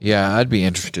 Yeah, I'd be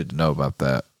interested to know about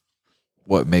that.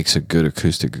 What makes a good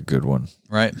acoustic a good one?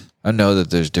 Right. I know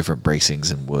that there's different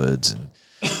bracings and woods and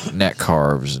neck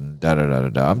carves and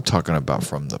da-da-da-da-da. I'm talking about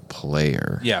from the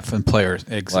player. Yeah, from players,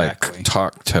 exactly. Like,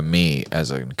 talk to me as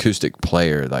an acoustic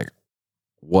player, like,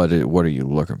 what are you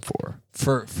looking for?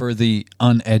 For the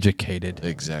uneducated.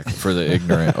 Exactly. For the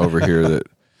ignorant over here that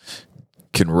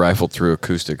can rifle through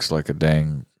acoustics like a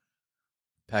dang...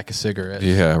 pack of cigarettes.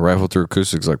 Yeah, rifle through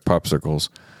acoustics like popsicles.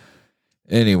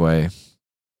 Anyway,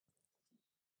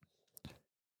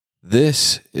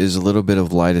 This is a little bit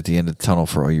of light at the end of the tunnel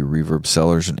for all you Reverb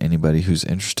sellers and anybody who's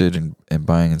interested in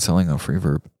buying and selling off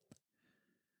Reverb.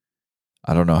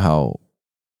 I don't know how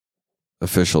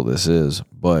official this is,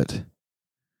 but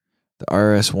the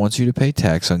IRS wants you to pay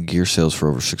tax on gear sales for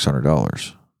over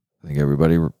 $600. I think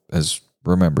everybody has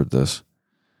remembered this.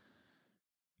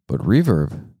 But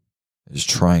Reverb is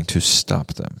trying to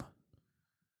stop them.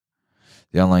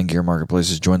 The online gear marketplace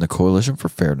has joined the Coalition for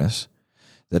Fairness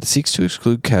that seeks to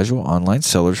exclude casual online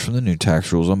sellers from the new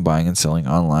tax rules on buying and selling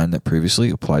online that previously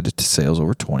applied to sales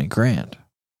over $20,000.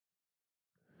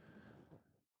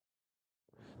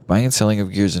 Buying and selling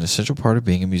of gear is an essential part of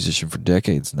being a musician for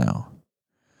decades now.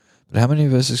 But how many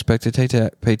of us expect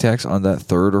to pay tax on that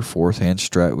third or fourth hand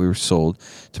Strat we were sold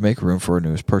to make room for our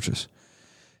newest purchase?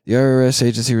 The IRS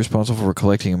agency responsible for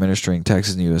collecting and administering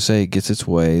taxes in the USA gets its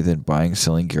way, then buying and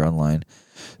selling gear online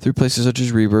through places such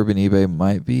as Reverb and eBay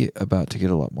might be about to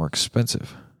get a lot more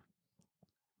expensive.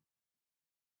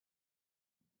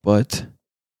 But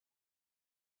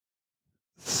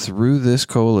through this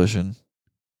coalition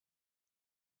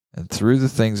and through the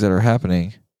things that are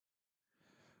happening,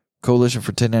 Coalition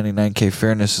for 1099K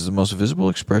Fairness is the most visible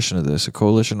expression of this. A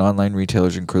coalition of online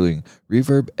retailers including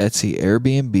Reverb, Etsy,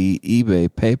 Airbnb, eBay,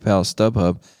 PayPal,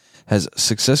 StubHub has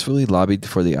successfully lobbied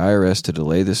for the IRS to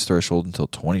delay this threshold until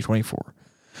 2024.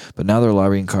 But now they're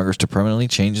lobbying Congress to permanently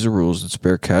change the rules and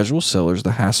spare casual sellers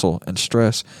the hassle and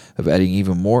stress of adding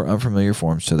even more unfamiliar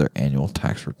forms to their annual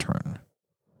tax return.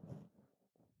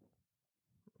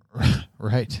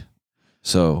 Right.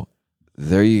 So,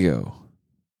 there you go.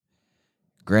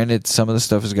 Granted, some of the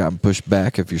stuff has gotten pushed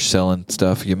back if you're selling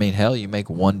stuff. You mean, hell, you make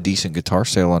one decent guitar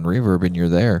sale on Reverb and you're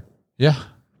there. Yeah.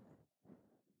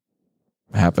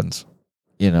 Happens.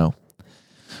 You know.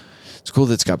 It's cool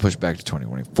that it's got pushed back to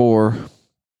 2024.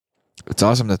 It's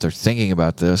awesome that they're thinking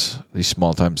about this, these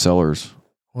small-time sellers.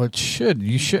 Well, it should.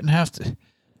 You shouldn't have to.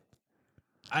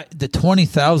 The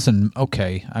 20,000.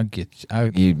 Okay, I get.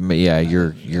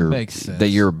 You're makes sense. That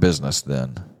you're a business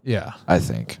then. Yeah, I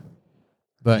think.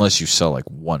 But unless you sell like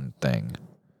one thing,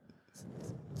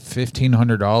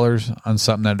 $1,500 on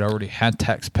something that already had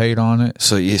tax paid on it.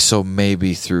 So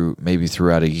maybe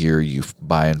throughout a year you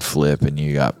buy and flip and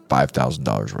you got $5,000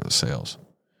 worth of sales.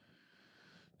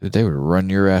 Dude, they would run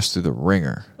your ass through the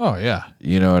ringer. Oh yeah,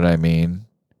 you know what I mean.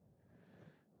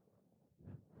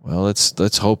 Well,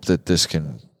 let's hope that this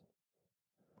can.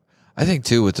 I think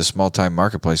too, with the small time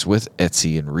marketplace with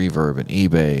Etsy and Reverb and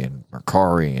eBay and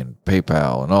Mercari and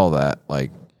PayPal and all that,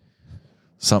 like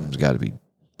something's got to be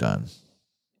done.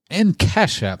 And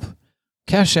Cash App.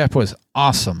 Cash App was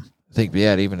awesome. I think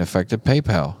it even affected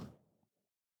PayPal.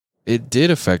 It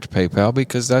did affect PayPal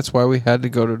because that's why we had to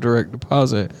go to direct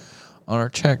deposit on our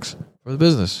checks for the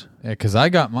business. Yeah, because I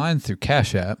got mine through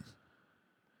Cash App.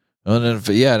 And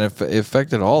then, it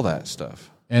affected all that stuff.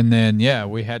 And then,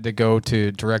 we had to go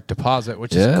to direct deposit,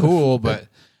 which is cool, but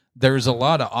there's a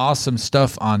lot of awesome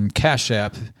stuff on Cash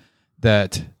App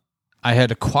that I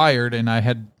had acquired, and I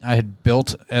had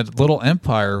built a little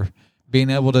empire being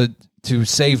able to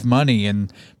save money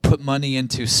and put money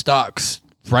into stocks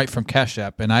right from Cash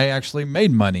App, and I actually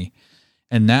made money.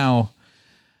 And now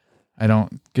I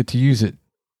don't get to use it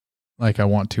like I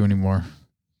want to anymore.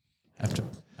 I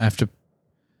have to.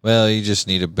 Well, you just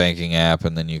need a banking app,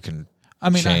 and then you can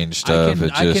change stuff.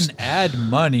 I can add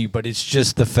money, but it's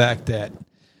just the fact that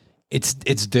it's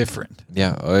different.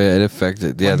 Yeah, it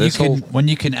affected. Yeah, when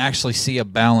you can actually see a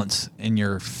balance in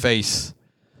your face.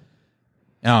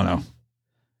 I don't know.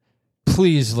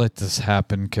 Please let this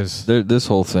happen, because this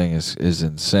whole thing is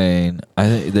insane. I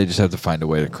think they just have to find a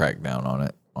way to crack down on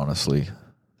it. Honestly,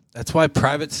 that's why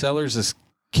private sellers is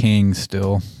king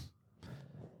still.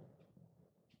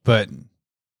 But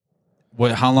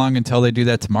how long until they do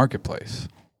that to Marketplace?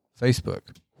 Facebook.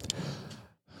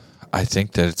 I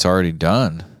think that it's already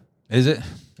done. Is it?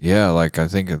 Yeah, I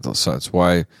think that's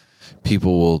why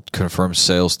people will confirm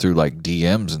sales through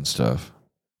DMs and stuff.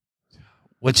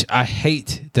 Which I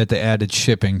hate that they added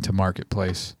shipping to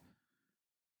Marketplace.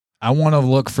 I want to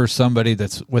look for somebody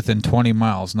that's within 20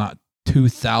 miles, not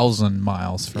 2,000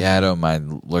 miles from. Yeah, I don't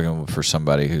mind looking for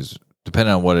somebody who's,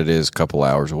 depending on what it is, a couple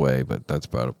hours away, but that's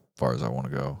about as far as I want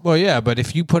to go. Well, yeah, but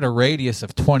if you put a radius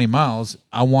of 20 miles,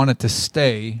 I want it to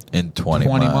stay in 20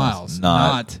 miles.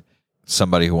 Not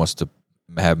somebody who wants to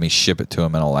have me ship it to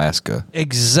him in Alaska.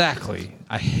 Exactly.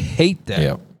 I hate that.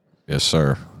 Yep. Yes,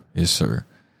 sir. Yes, sir.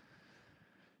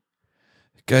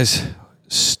 Guys,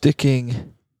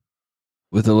 sticking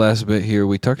with the last bit here,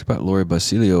 we talked about Lori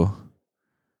Basilio.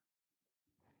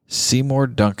 Seymour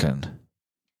Duncan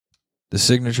The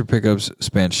signature pickups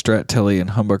span Strat, Telly, and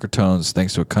humbucker tones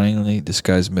thanks to a cunningly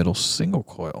disguised middle single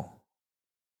coil.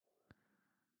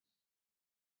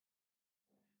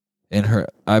 In her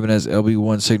Ibanez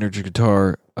LB1 signature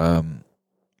guitar,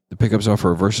 the pickups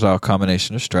offer a versatile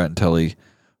combination of Strat and Telly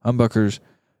humbuckers,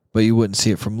 but you wouldn't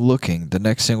see it from looking. The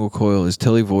next single coil is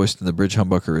Telly voiced, and the bridge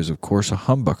humbucker is, of course, a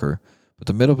humbucker, but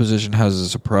the middle position houses a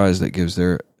surprise that gives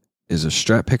there is a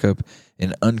Strat pickup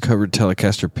in uncovered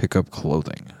Telecaster pickup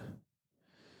clothing.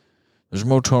 There's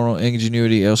more tonal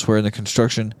ingenuity elsewhere in the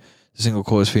construction. The single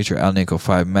coils feature Alnico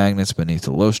 5 magnets beneath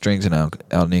the low strings, and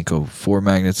Alnico 4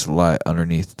 magnets lie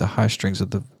underneath the high strings of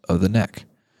the neck.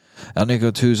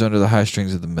 Alnico 2s under the high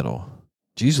strings of the middle.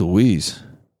 Jeez Louise.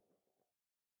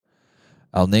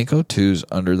 Alnico 2s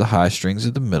under the high strings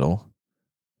of the middle.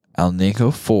 Alnico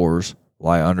 4s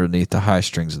lie underneath the high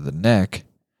strings of the neck,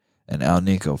 and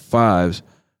Alnico 5s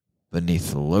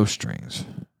beneath the low strings.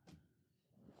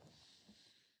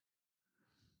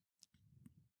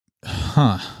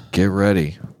 Huh. Get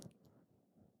ready.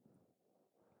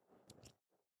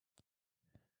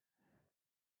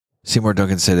 Seymour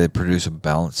Duncan said they produce a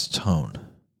balanced tone,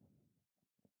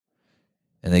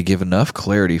 and they give enough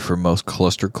clarity for most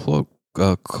clustered chord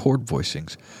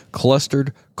voicings.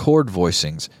 Clustered chord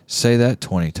voicings. Say that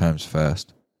 20 times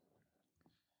fast.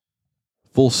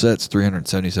 Full set's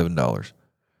 $377.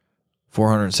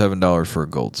 $407 for a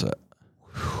gold set.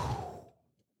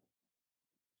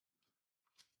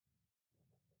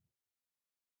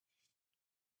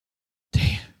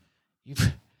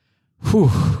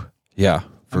 Whew. Yeah,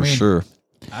 for sure.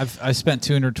 I spent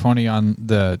 $220 on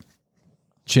the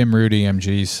Jim Rudy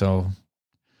MG, so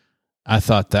I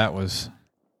thought that was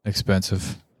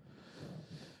expensive.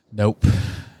 Nope.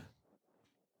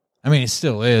 I mean, it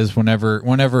still is.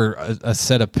 Whenever a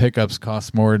set of pickups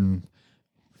costs more than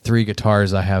 3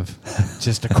 guitars I have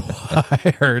just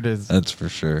acquired, that's for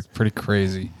sure. It's pretty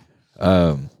crazy.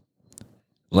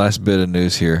 Last bit of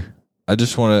news here. I've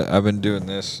been doing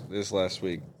this last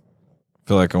week. I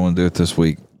feel like I want to do it this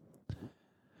week.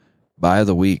 Buy of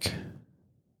the week.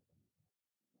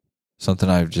 Something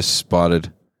I've just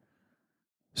spotted.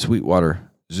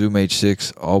 Sweetwater Zoom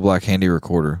H6 all black handy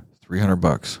recorder,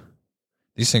 $300.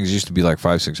 These things used to be like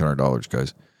 $500-$600,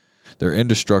 guys. They're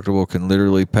indestructible. Can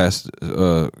literally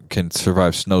can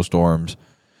survive snowstorms.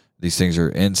 These things are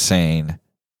insane.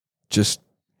 Just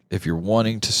if you're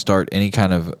wanting to start any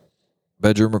kind of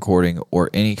bedroom recording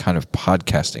or any kind of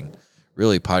podcasting,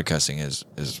 really podcasting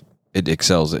it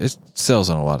excels. It sells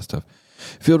on a lot of stuff.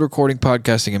 Field recording,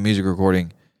 podcasting, and music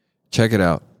recording. Check it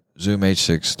out. Zoom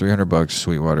H6, $300,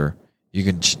 Sweetwater. You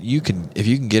can if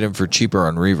you can get them for cheaper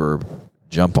on Reverb,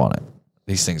 jump on it.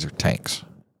 These things are tanks.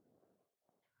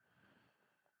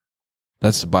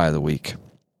 That's the buy of the week.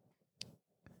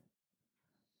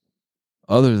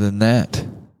 Other than that,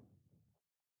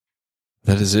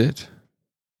 that is it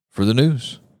for the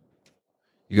news.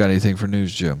 You got anything for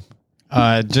news, Jim?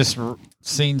 Just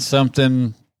seen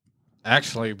something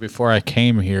actually before I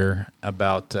came here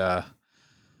about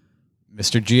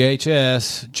Mr.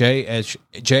 JHS,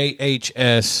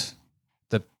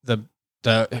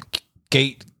 the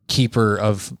gatekeeper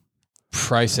of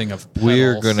pricing of pedals.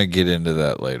 We're gonna get into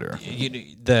that later. We're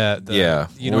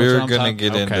gonna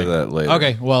get into that later.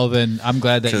 Okay, well then I'm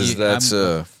glad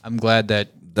that I'm glad that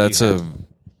that's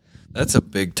a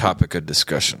big topic of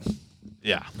discussion.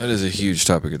 Yeah, that is a huge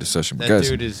topic of discussion. That guys,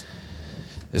 dude is.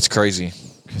 It's crazy.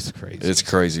 It's crazy. It's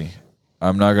crazy.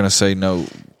 I'm not gonna say no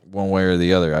one way or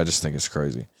the other. I just think it's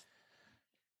crazy.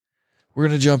 We're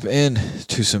going to jump in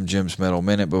to some Jim's Metal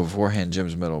Minute, but beforehand,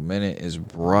 Jim's Metal Minute is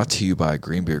brought to you by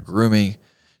Greenbeard Grooming.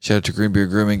 Shout out to Greenbeard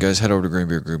Grooming, guys. Head over to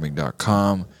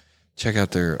greenbeardgrooming.com. Check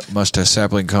out their mustache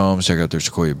sapling combs. Check out their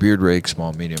Sequoia beard rake,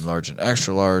 small, medium, large, and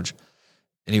extra large.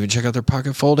 And even check out their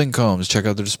pocket folding combs. Check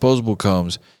out their disposable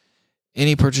combs.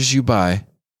 Any purchase you buy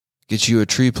gets you a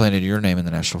tree planted in your name in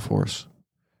the National Forest.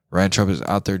 Ryan Trump is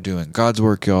out there doing God's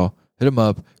work, y'all. Hit him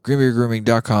up,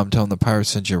 greenbeardgrooming.com. Tell him the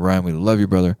Pirates sent you. Ryan, we love you,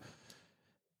 brother.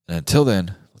 And until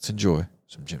then, let's enjoy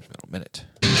some Jim's Metal Minute.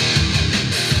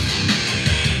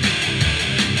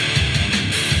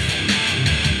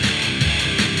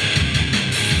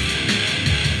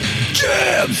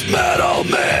 Jim's Metal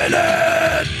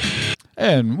Minute!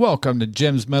 And welcome to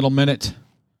Jim's Metal Minute.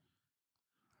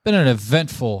 Been an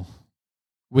eventful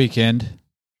weekend.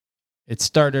 It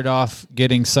started off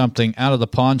getting something out of the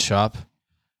pawn shop,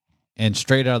 and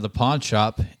straight out of the pawn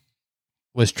shop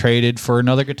was traded for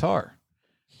another guitar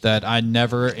that I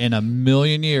never in a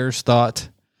million years thought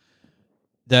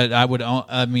that I would own.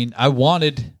 I mean, I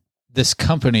wanted this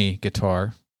company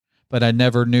guitar, but I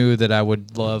never knew that I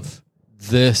would love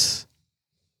this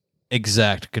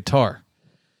exact guitar.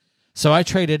 So I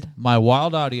traded my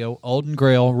Wild Audio Olden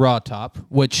Grail Raw Top,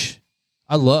 which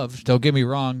I loved, don't get me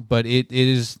wrong, but it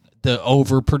is the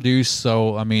overproduced,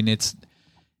 so I mean it's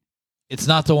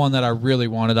not the one that I really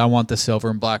wanted. I want the silver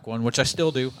and black one, which I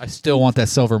still do. I still want that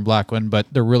silver and black one, but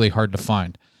they're really hard to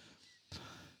find.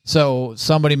 So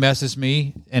somebody messaged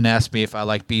me and asked me if I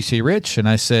like BC Rich, and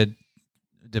I said,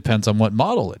 depends on what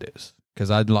model it is.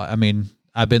 Because I've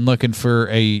been looking for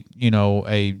a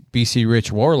BC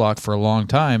Rich Warlock for a long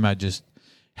time. I just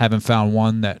haven't found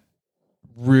one that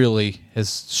really has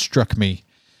struck me.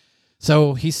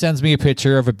 So he sends me a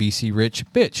picture of a BC Rich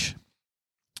bitch.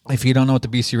 If you don't know what the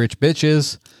BC Rich bitch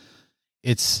is,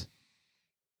 it's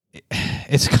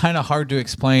kind of hard to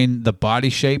explain the body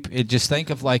shape. It just think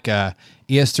of like a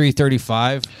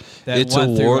ES335.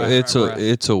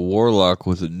 It's a Warlock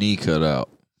with a knee cut out,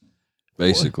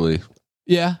 basically.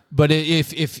 Yeah, but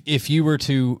if you were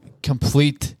to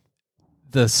complete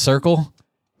the circle,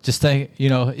 just think,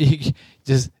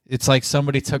 it's like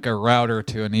somebody took a router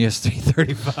to an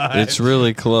ES335. It's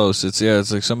really close. It's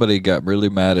like somebody got really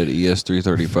mad at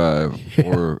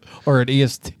ES335 or an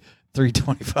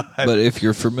ES325. But if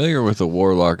you're familiar with a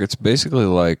Warlock, it's basically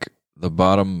like the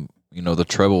bottom, the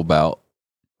treble bout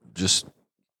just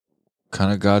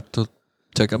kind of got to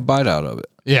take a bite out of it.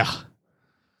 Yeah.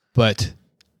 But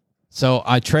so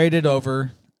I traded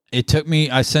over. It took me,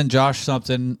 I sent Josh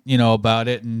something, about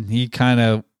it, and he kind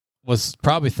of was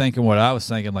probably thinking what I was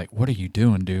thinking, like, what are you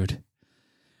doing, dude?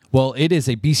 Well, it is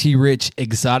a BC Rich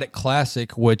Exotic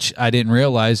Classic, which I didn't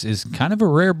realize is kind of a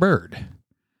rare bird.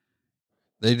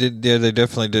 They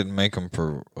definitely didn't make them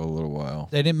for a little while.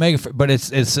 They didn't make it, but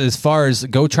it's as far as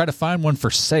go try to find one for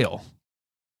sale.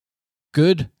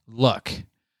 Good luck.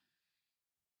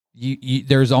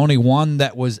 There's only one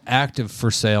that was active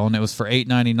for sale, and it was for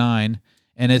 $8.99.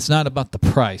 And it's not about the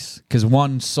price, because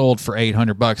one sold for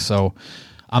 $800. So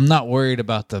I'm not worried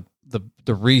about the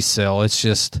resale. It's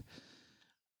just,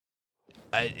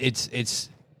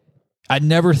 I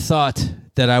never thought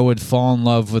that I would fall in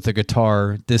love with a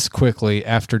guitar this quickly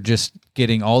after just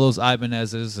getting all those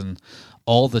Ibanez's and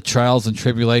all the trials and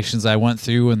tribulations I went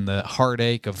through and the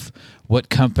heartache of what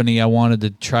company I wanted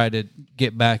to try to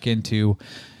get back into.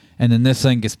 And then this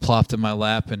thing gets plopped in my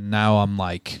lap, and now I'm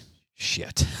like,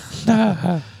 shit.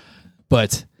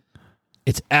 But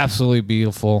it's absolutely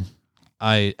beautiful.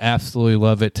 I absolutely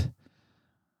love it.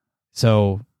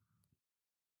 So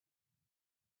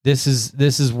this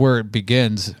is where it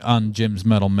begins on Jim's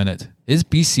Metal Minute. It's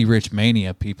BC Rich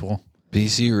Mania, people.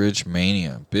 BC Rich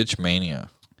Mania. Bitch Mania.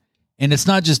 And it's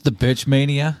not just the bitch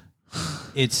mania.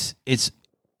 Is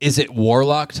it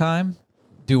Warlock time?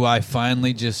 Do I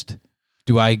finally just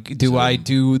do I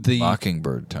do the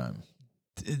Mockingbird time?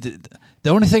 The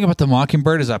only thing about the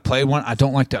Mockingbird is I play one. I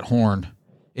don't like that horn.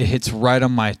 It hits right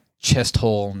on my chest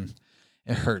hole and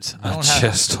it hurts.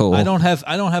 I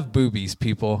don't have boobies,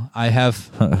 people. I have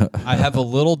a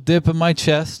little dip in my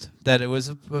chest that it was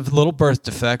a little birth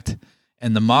defect,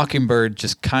 and the Mockingbird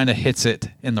just kind of hits it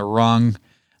in the wrong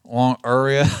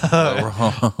area.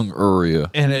 Wrong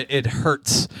area. And it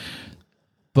hurts.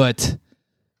 But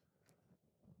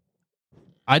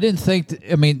I didn't think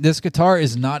this guitar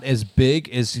is not as big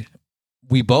as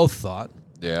we both thought.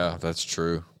 Yeah, that's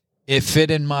true. It fit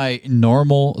in my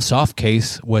normal soft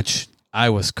case, which I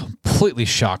was completely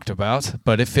shocked about,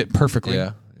 but it fit perfectly.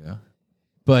 Yeah.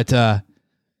 But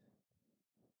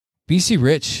BC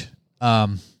Rich,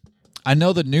 I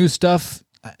know the new stuff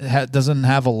doesn't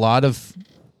have a lot of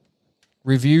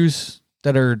reviews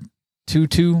that are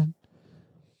too.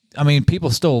 I mean, people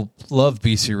still love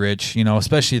BC Rich,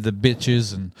 especially the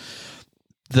bitches and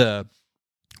the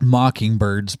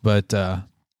Mockingbirds, but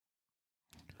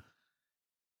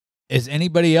is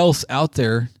anybody else out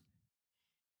there?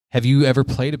 Have you ever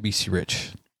played a BC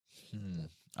Rich?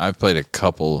 I've played a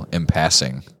couple in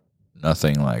passing.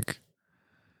 Nothing like,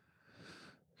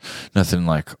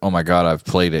 oh my God, I've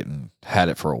played it and had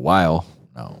it for a while.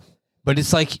 No. But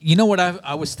it's like, what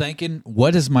I was thinking?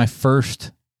 What is my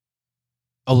first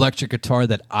electric guitar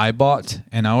that I bought?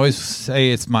 And I always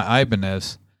say it's my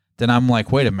Ibanez. Then I'm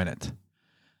like, wait a minute.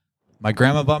 My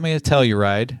grandma bought me a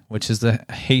Telluride, which is the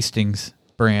Hastings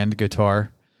brand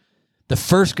guitar. The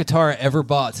first guitar I ever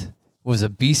bought was a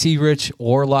BC Rich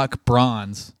Warlock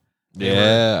Bronze.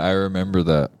 Yeah, I remember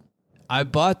that. I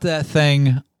bought that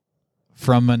thing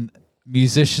from a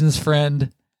musician's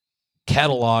friend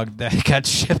catalog that got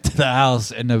shipped to the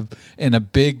house in a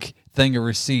big thing of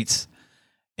receipts.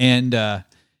 And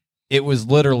it was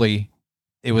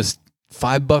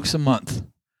 $5 a month.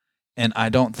 And I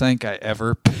don't think I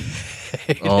ever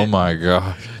paid Oh my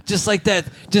God. Just like that.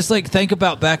 Just like think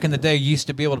about back in the day, you used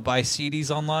to be able to buy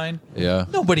CDs online. Yeah.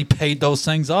 Nobody paid those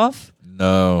things off.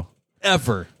 No.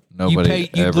 Ever. Nobody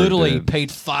You ever literally did.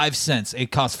 paid 5 cents. It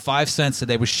cost 5 cents that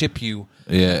they would ship you.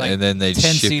 Yeah, like and then they'd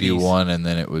 10 ship you CDs. one, and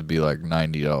then it would be like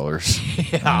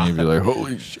 $90. Yeah. And you'd be like,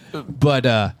 holy shit.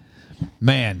 But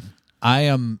man,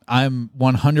 I'm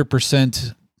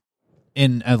 100%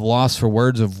 in a loss for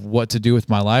words of what to do with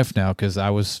my life now, because I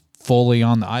was fully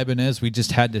on the Ibanez. We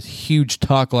just had this huge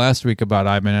talk last week about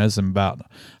Ibanez and about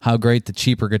how great the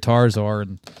cheaper guitars are,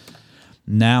 and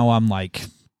now I'm like,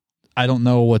 I don't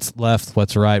know what's left,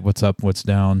 what's right, what's up, what's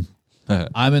down.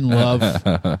 I'm in love.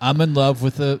 I'm in love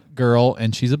with a girl,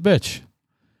 and she's a bitch.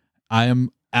 I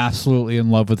am absolutely in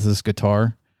love with this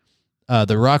guitar. The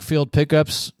Rockfield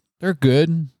pickups, they're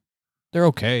good. They're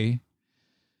okay.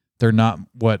 They're not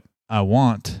what I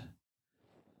want.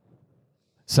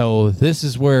 So this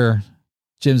is where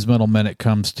Jim's Metal Minute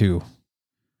comes to.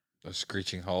 A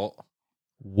screeching halt.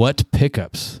 What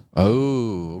pickups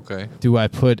Oh, okay. do I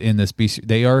put in this BC?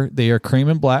 They are cream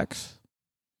and blacks.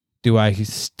 Do I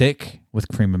stick with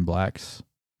cream and blacks,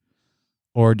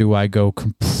 or do I go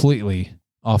completely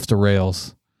off the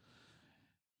rails?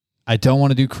 I don't want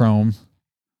to do chrome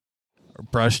or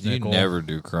brushed You nickel. never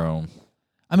do chrome.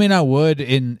 I mean, I would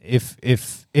if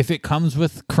it comes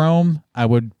with chrome, I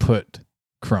would put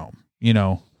chrome,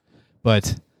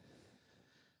 but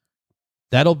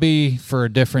that'll be for a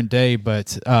different day.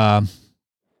 But I'm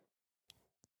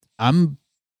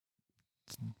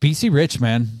BC Rich,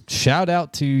 man. Shout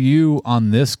out to you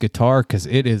on this guitar, because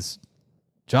it is.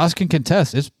 Josh can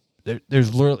contest.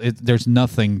 There's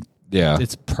nothing. Yeah,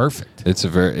 It's perfect. it's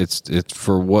for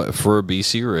a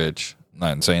BC Rich.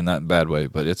 Not saying that in a bad way,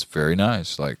 but it's very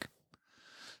nice. Like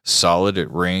solid. It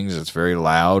rings. It's very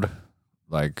loud.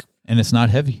 Like, And it's not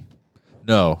heavy.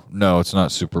 no, it's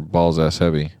not super balls ass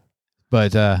heavy.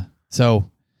 But so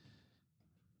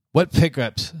what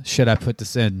pickups should I put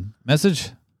this in?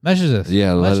 Message us.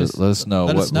 Yeah, let us know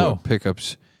Let us know. what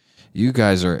pickups you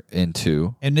guys are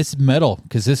into. And it's metal,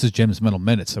 because this is Jim's Metal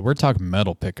Minute, so we're talking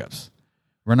metal pickups.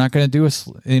 We're not going to do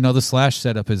the Slash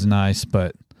setup is nice,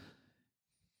 but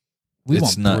we It's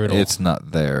want not. brutal. It's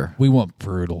not there. We want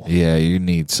brutal. Yeah, you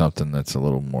need something that's a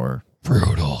little more.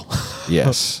 Brutal.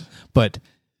 Yes. But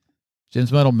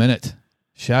Jim's Metal Minute,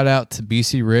 shout out to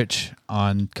BC Rich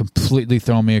on completely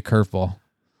throwing me a curveball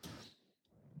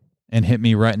and hit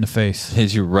me right in the face.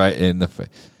 Hit you right in the face.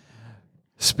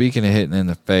 Speaking of hitting in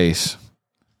the face,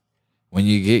 when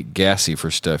you get gassy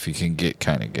for stuff, you can get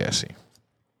kind of gassy.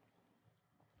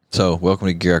 So, welcome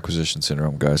to Gear Acquisition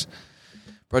Syndrome, guys.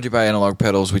 Brought to you by Analog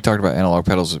Pedals. We talked about Analog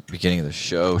Pedals at the beginning of the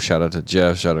show. Shout out to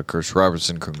Jeff. Shout out to Chris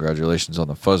Robertson. Congratulations on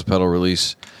the Fuzz Pedal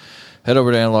release. Head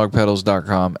over to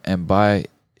analogpedals.com and buy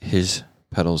his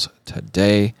pedals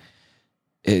today.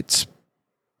 It's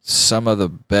some of the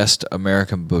best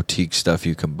American boutique stuff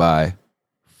you can buy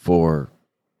for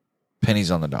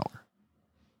pennies on the dollar.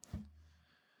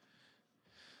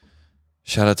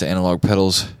 Shout out to Analog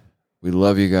Pedals. We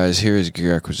love you guys. Here is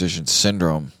Gear Acquisition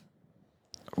Syndrome,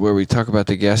 where we talk about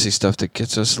the gassy stuff that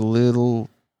gets us a little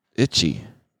itchy.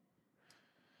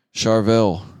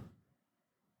 Charvel.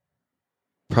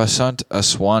 Prasant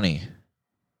Aswani.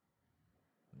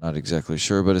 Not exactly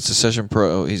sure, but it's a session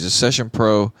pro. He's a session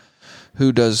pro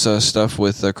who does stuff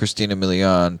with Christina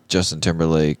Milian, Justin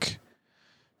Timberlake,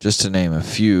 just to name a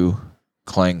few.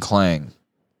 Clang Clang.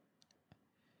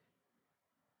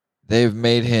 They've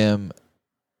made him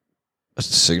a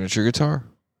signature guitar.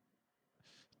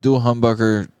 Dual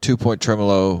humbucker, 2-point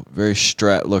tremolo, very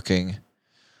Strat looking.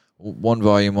 1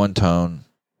 volume, 1 tone,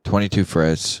 22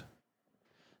 frets.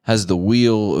 Has the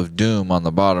wheel of doom on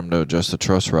the bottom to adjust the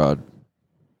truss rod.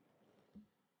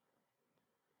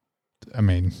 I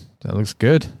mean, that looks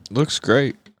good. Looks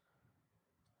great.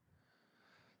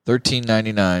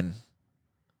 $13.99.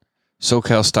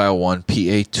 SoCal Style 1,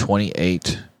 PA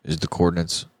 28 is the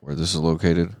coordinates where this is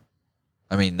located.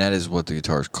 I mean, that is what the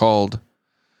guitar is called.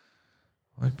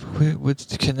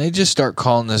 Can they just start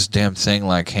calling this damn thing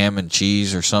like ham and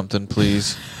cheese or something,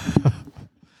 please?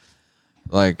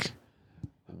 Like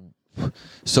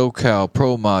SoCal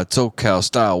Pro Mod, SoCal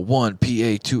Style 1,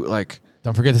 PA 2. Like,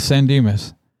 Don't forget the San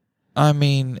Dimas. I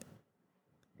mean,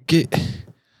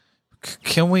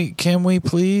 can we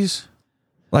please?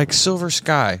 Like Silver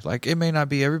Sky. Like, it may not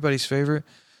be everybody's favorite,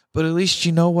 but at least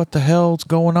you know what the hell's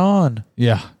going on.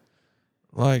 Yeah.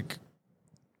 Like,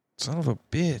 son of a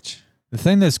bitch. The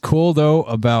thing that's cool, though,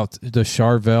 about the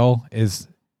Charvel is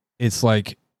it's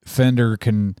like Fender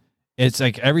it's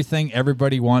like everything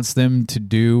everybody wants them to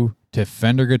do to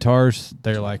Fender guitars.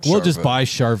 They're like, we'll just Charvel. buy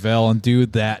Charvel and do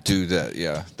that. Do that,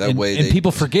 yeah. And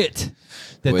people forget.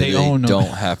 that where they own them. Don't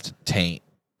have to taint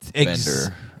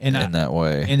Fender in that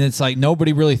way. And it's like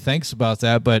nobody really thinks about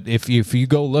that. But if you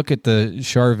go look at the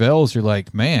Charvels, you're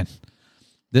like, man,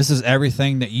 this is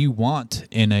everything that you want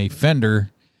in a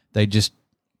Fender. They just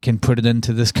can put it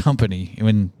into this company. I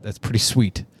mean, that's pretty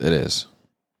sweet. It is.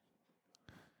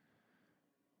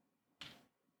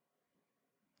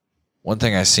 One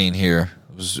thing I seen here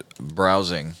was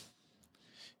browsing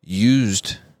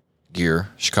used gear,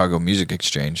 Chicago Music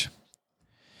Exchange.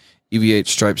 EV8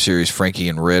 Stripe Series Frankie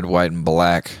in red, white, and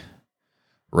black.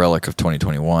 Relic of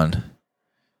 2021.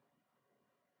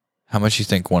 How much you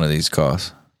think one of these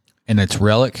costs? And it's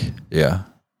Relic? Yeah.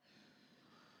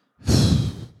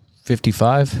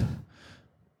 55?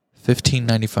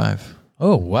 $1,595.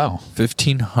 Oh, wow.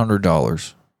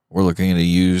 $1,500. We're looking at a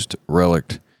used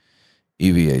Relic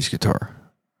EVH guitar.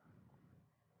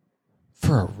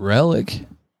 For a Relic?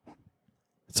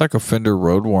 It's like a Fender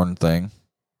road worn thing.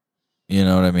 You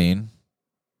know what I mean?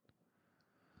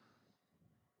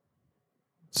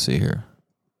 Let's see here.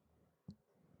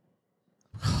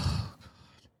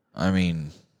 I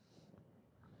mean,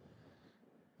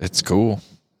 it's cool.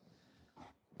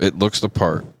 It looks the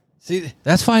part. See,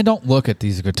 that's why I don't look at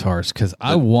these guitars, because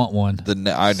I want one.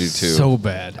 I do too. So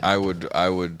bad. I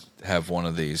would have one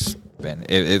of these.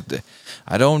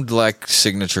 I don't like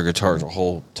signature guitars a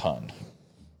whole ton,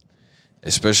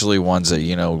 especially ones that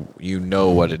you know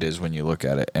what it is when you look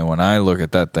at it. And when I look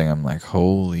at that thing, I'm like,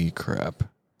 holy crap!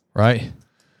 Right?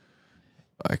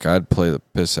 Like I'd play the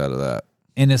piss out of that.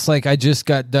 And it's like I just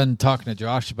got done talking to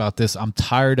Josh about this. I'm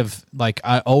tired of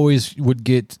I always would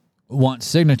want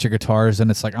signature guitars,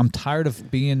 and it's like I'm tired of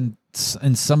being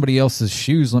in somebody else's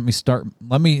shoes. Let me start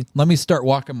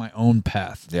walking my own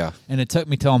path. Yeah. And it took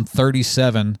me till I'm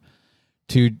 37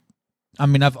 to. I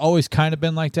mean, I've always kind of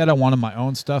been like that. I wanted my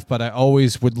own stuff, but I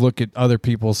always would look at other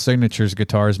people's signatures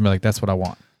guitars and be like, "That's what I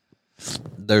want."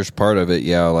 There's part of it,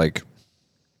 yeah. Like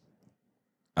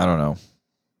I don't know.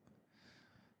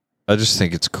 I just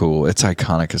think it's cool. It's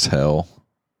iconic as hell.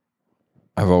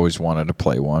 I've always wanted to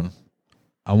play one.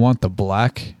 I want the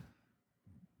black.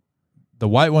 The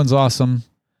white one's awesome.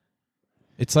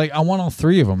 It's like I want all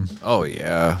three of them. Oh,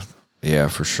 yeah. Yeah,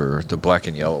 for sure. The black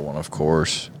and yellow one, of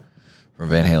course, from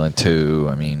Van Halen 2.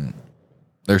 I mean,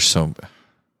 there's so...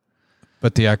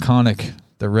 But the iconic,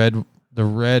 the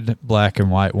red, black,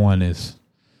 and white one is,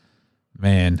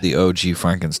 man. The OG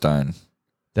Frankenstein.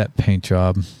 That paint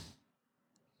job.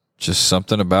 Just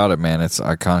something about it, man. It's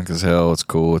iconic as hell. It's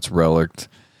cool. It's relic.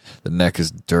 The neck is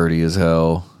dirty as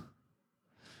hell.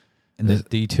 And the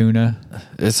D-Tuna.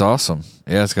 It's awesome.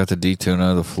 Yeah, it's got the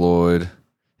D-Tuna, the Floyd,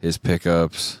 his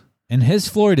pickups. And his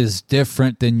Floyd is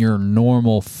different than your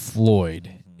normal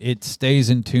Floyd. It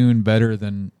stays in tune better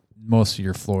than most of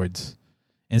your Floyds.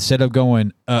 Instead of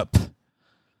going up,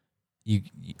 I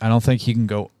don't think he can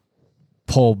go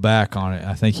pull back on it.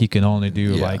 I think he can only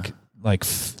do like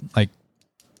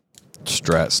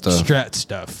Strat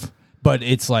stuff. But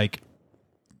it's like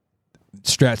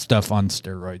Strat stuff on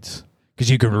steroids. Because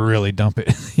you can really dump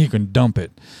it. You can dump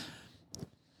it.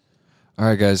 All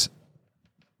right, guys.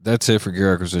 That's it for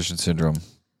Gear Acquisition Syndrome.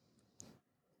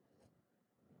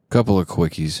 Couple of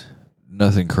quickies.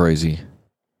 Nothing crazy.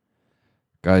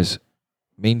 Guys,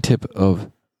 main tip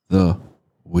of the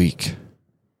week.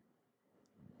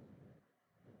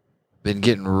 Been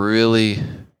getting really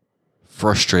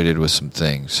frustrated with some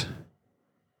things.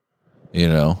 You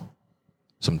know,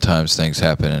 sometimes things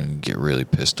happen and you get really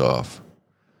pissed off.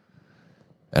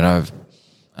 And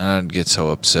I'd get so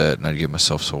upset and I'd get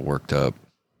myself so worked up.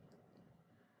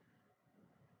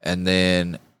 And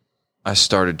then I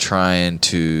started trying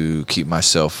to keep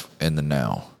myself in the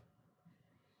now.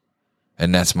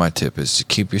 And that's my tip, is to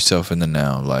keep yourself in the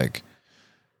now. Like,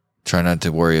 try not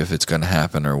to worry if it's going to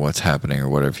happen or what's happening or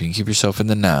whatever. If you can keep yourself in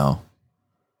the now,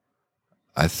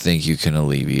 I think you can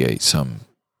alleviate some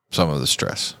of the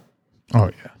stress. Oh,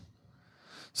 yeah.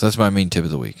 So that's my main tip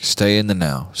of the week. Stay in the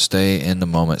now. Stay in the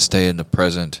moment. Stay in the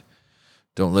present.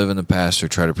 Don't live in the past or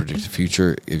try to predict the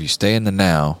future. If you stay in the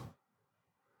now,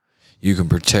 you can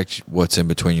protect what's in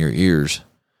between your ears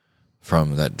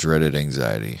from that dreaded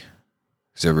anxiety.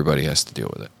 Because everybody has to deal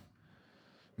with it.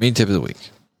 Main tip of the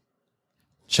week.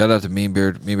 Shout out to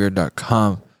Meanbeard,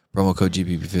 meanbeard.com. Promo code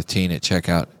GPP15 at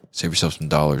checkout. Save yourself some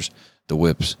dollars. The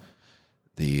whips,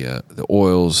 the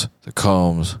oils, the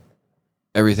combs,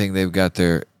 everything they've got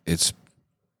there, is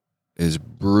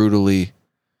brutally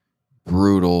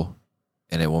brutal,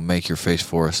 and it will make your face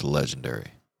forest legendary.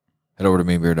 Head over to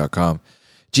meanbeard.com.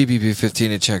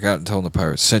 GPP15 at checkout and tell them the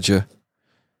Pirates sent you.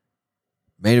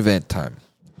 Main event time.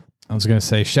 I was going to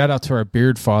say, shout out to our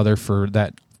beard father for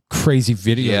that crazy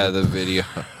video. Yeah, the video.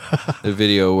 The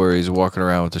video where he's walking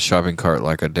around with a shopping cart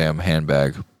like a damn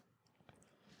handbag.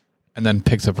 And then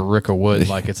picks up a rick of wood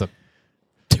like it's a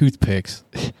toothpicks.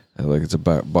 Like it's a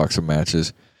box of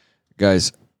matches.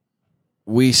 Guys,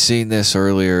 we seen this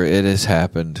earlier. It has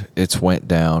happened. It's went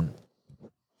down.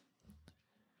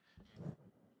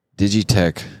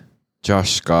 Digitech,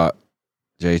 Josh Scott,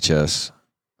 JHS.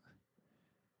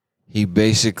 He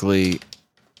basically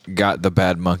got the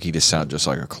Bad Monkey to sound just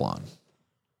like a clone.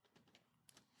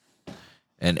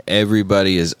 And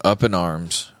everybody is up in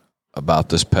arms about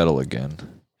this pedal again.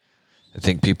 I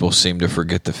think people seem to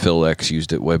forget that Phil X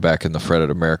used it way back in the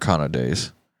Fretted Americana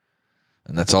days.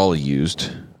 And that's all he used.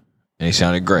 And he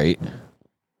sounded great.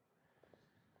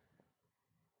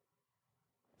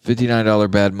 $59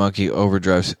 Bad Monkey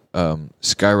overdrive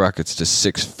skyrockets to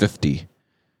 $650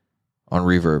 on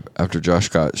reverb after Josh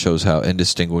Scott shows how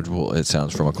indistinguishable it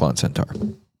sounds from a Klon Centaur.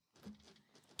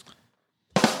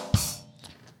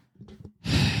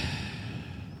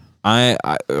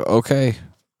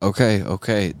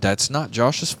 Okay. That's not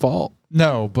Josh's fault.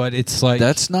 No, but it's like...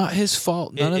 That's not his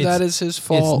fault. None of that is his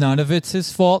fault. None of it's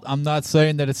his fault. I'm not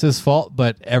saying that it's his fault,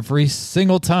 but every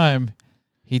single time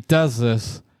he does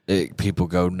this... people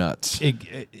go nuts.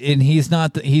 And he's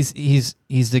not... He's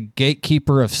the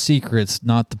gatekeeper of secrets,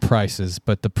 not the prices,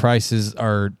 but the prices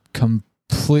are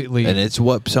completely... And it's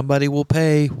what somebody will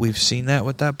pay. We've seen that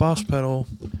with that Boss pedal.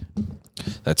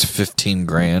 That's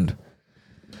 $15,000.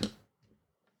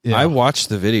 Yeah. I watched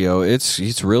the video.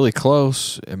 He's really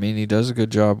close. I mean, he does a good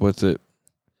job with it.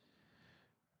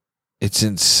 It's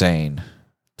insane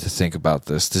to think about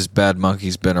this. This Bad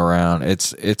Monkey's been around.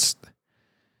 It's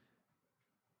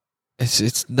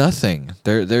nothing.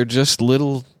 They're just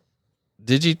little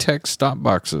Digitech stop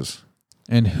boxes.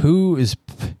 And who is...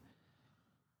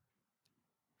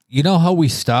 You know how we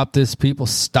stop this? People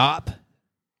stop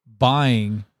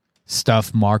buying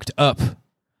stuff marked up.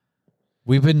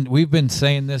 We've been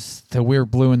saying this till we're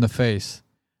blue in the face.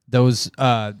 Those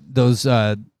Adam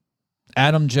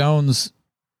Jones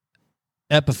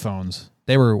Epiphones,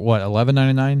 they were what,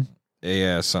 $11.99?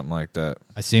 Yeah, something like that.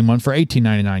 I seen one for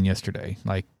 $18.99 yesterday.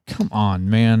 Like, come on,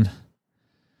 man.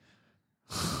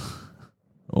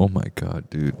 Oh my god,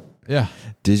 dude. Yeah.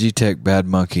 Digitech Bad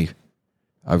Monkey.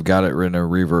 I've got it written in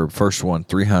reverb. First one,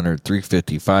 300,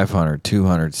 350, 500,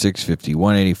 200, 650,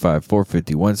 185,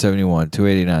 450, 171,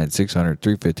 289, 600,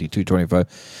 350,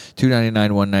 225,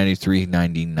 299, 193,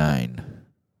 99.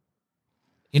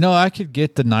 You know, I could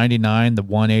get the 99, the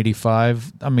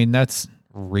 185. I mean, that's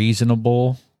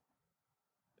reasonable.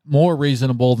 More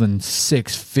reasonable than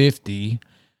 650.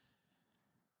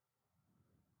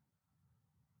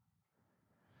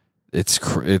 It's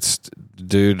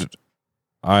dude,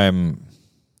 I'm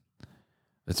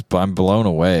blown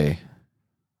away.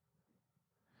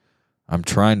 I'm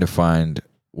trying to find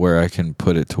where I can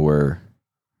put it to where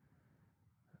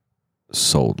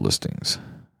sold listings.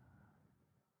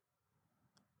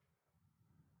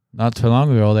 Not too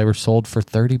long ago, they were sold for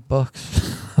 $30.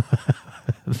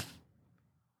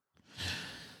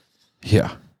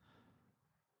 Yeah.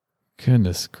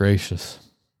 Goodness gracious.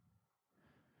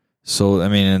 So, I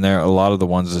mean, and there a lot of the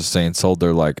ones that's saying sold,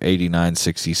 they're like 89,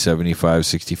 60, 75,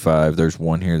 65. There's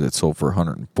one here that sold for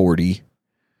 140.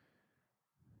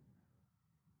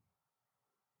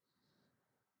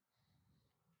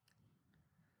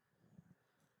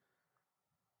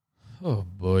 Oh,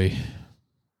 boy.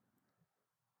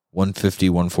 150,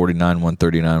 149,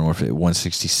 139,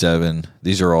 167.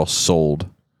 These are all sold.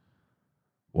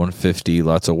 150,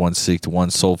 lots of 160. One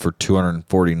sold for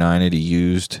 249 at a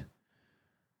used.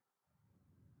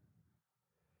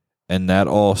 And that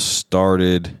all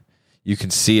started, you can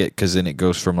see it because then it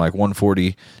goes from like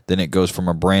 140, then it goes from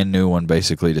a brand new one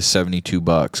basically to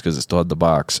 $72 because it still had the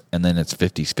box. And then it's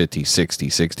 50, 50, 60,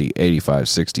 60, 85,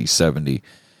 60, 70.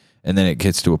 And then it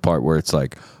gets to a part where it's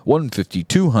like 150,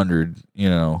 200, you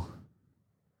know.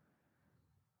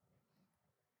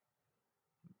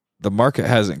 The market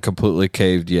hasn't completely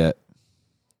caved yet.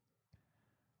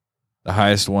 The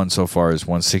highest one so far is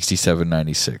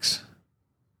 167.96.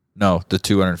 No, the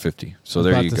 250. So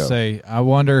there you go. I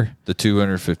wonder the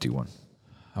 251.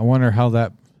 I wonder how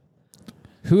that.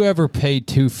 Whoever paid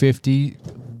 $250,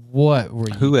 what were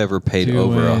you? Whoever paid doing?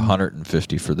 Over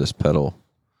 $150 for this pedal.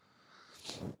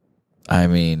 I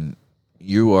mean,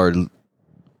 you are.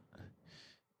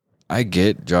 I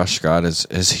get Josh Scott as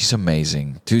he's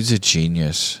amazing. Dude's a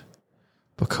genius.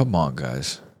 But come on,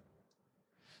 guys.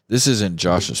 This isn't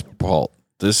Josh's fault.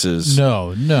 This is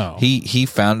no. He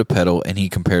found a pedal and he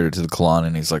compared it to the Klon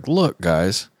and he's like, look,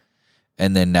 guys.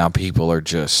 And then now people are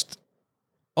just,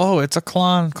 oh, it's a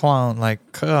Klon.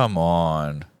 Like, come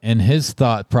on. And his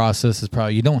thought process is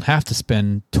probably you don't have to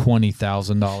spend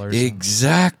 $20,000.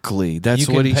 Exactly. That's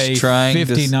You what can he's pay trying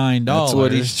 $59. That's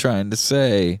what he's trying to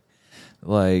say.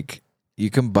 Like,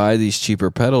 you can buy these cheaper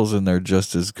pedals and they're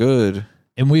just as good.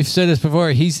 And we've said this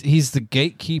before. He's the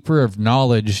gatekeeper of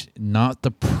knowledge, not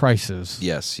the prices.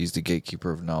 Yes, he's the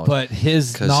gatekeeper of knowledge. But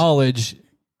his knowledge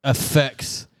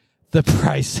affects the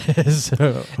prices.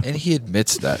 And he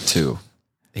admits that too.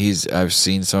 I've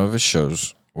seen some of his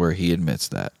shows where he admits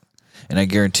that. And I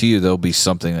guarantee you there'll be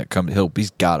something that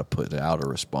he's got to put out a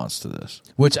response to this.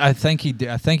 Which I think he did.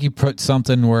 I think he put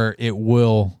something where it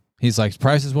will. He's like,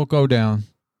 prices will go down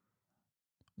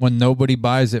when nobody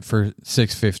buys it for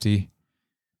 $650.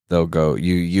 They'll go.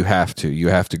 You have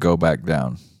to go back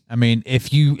down. I mean, if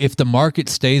the market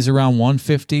stays around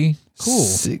 $150, cool.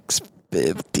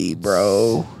 $650,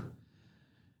 bro.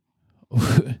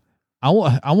 I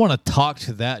want to talk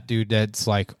to that dude that's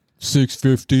like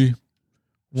 $650.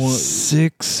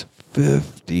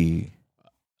 $650.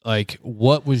 Like,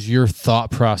 what was your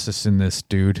thought process in this,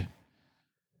 dude?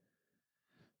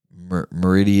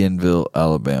 Meridianville,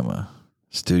 Alabama.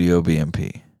 Studio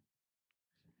BMP.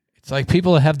 It's like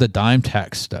people that have the dime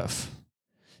tax stuff.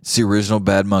 It's the original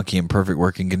Bad Monkey in perfect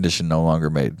working condition, no longer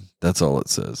made. That's all it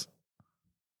says.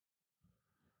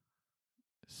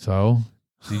 So,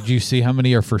 did you see how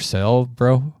many are for sale,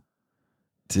 bro?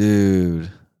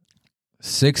 Dude.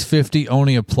 $650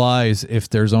 only applies if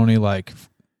there's only like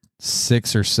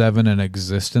 6 or 7 in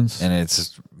existence. And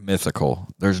it's mythical.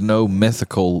 There's no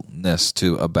mythicalness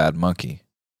to a Bad Monkey.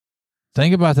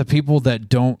 Think about the people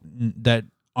that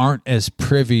aren't as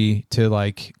privy to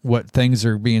like what things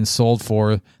are being sold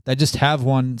for, that just have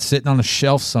one sitting on a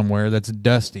shelf somewhere that's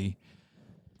dusty.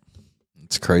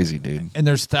 It's crazy, dude. And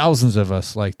there's thousands of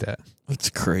us like that. It's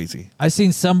crazy. I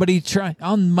seen somebody try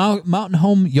on Mountain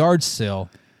Home yard sale.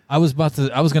 I was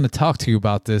going to talk to you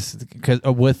about this because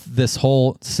with this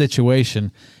whole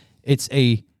situation. It's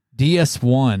a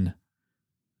DS1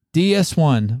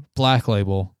 Black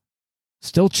Label,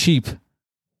 still cheap,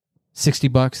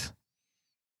 $60,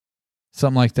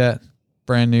 something like that,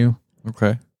 brand new.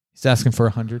 Okay. He's asking for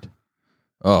 $100.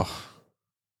 Oh,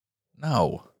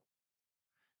 no.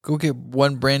 Go get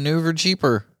one brand new for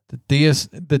cheaper. The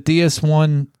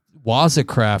DS1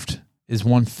 Wazacraft is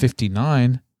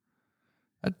 $159.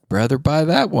 I'd rather buy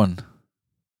that one.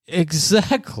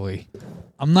 Exactly.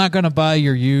 I'm not going to buy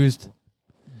your used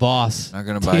Boss. Not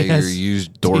going to buy your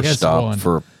used doorstop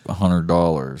for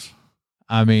 $100.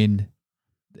 I mean,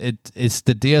 it's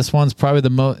the DS1's probably the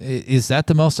most. Is that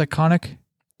the most iconic?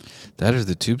 That is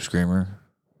the Tube Screamer.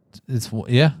 It's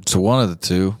one of the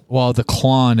two. Well, the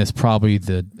Klon is probably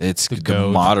the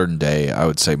modern day. I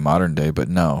would say modern day, but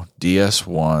no,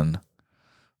 DS1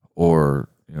 or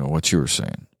what you were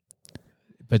saying.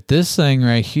 But this thing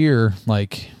right here,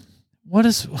 like, what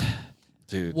is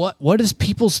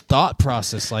people's thought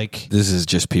process like? This is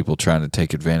just people trying to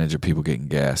take advantage of people getting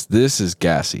gas. This is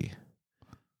gassy.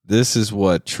 This is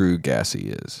what true gassy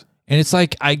is. And it's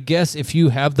like, I guess if you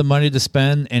have the money to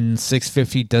spend and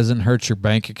 $650 doesn't hurt your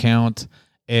bank account,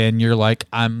 and you're like,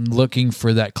 I'm looking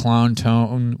for that clown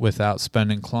tone without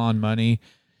spending clown money.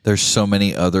 There's so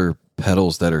many other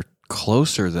pedals that are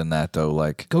closer than that, though.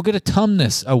 Like, go get a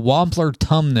Tumnus. A Wampler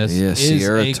Tumnus is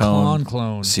a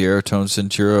clone. Sierra Tone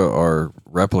Centura are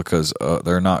replicas.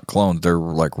 They're not clones. They're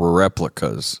like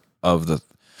replicas of the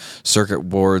circuit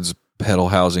boards, pedal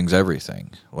housings,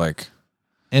 everything. Like,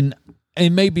 and it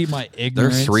may be my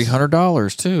ignorance. They're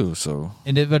 $300 too. So,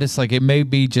 but it's like, it may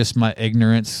be just my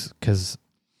ignorance because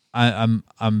I'm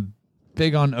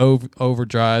big on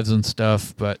overdrives and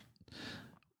stuff, but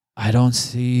I don't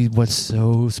see what's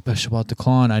so special about the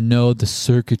Klon. I know the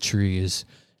circuitry is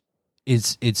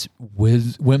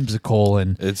whimsical,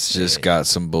 and it's just got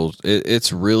some bull.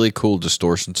 It's really cool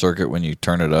distortion circuit when you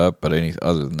turn it up, but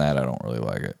other than that, I don't really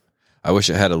like it. I wish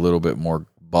it had a little bit more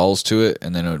balls to it,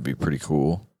 and then it would be pretty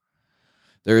cool.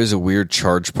 There is a weird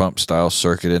charge pump style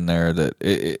circuit in there that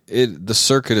the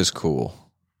circuit is cool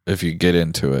if you get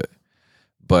into it,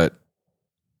 but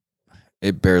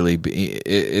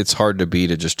it's hard to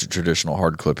beat just a traditional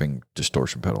hard clipping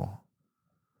distortion pedal.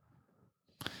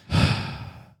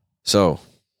 So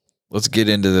let's get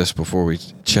into this before we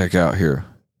check out here.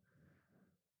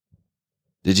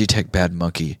 Digitech Bad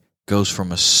Monkey goes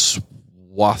from a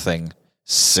swathing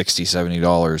 $60,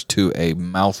 $70 to a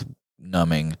mouth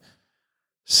numbing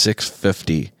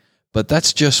 $650. But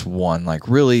that's just one. Like,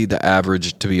 really, the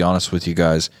average, to be honest with you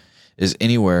guys, is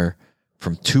anywhere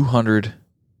from $200.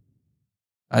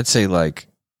 I'd say like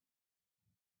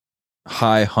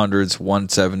high hundreds,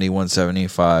 170,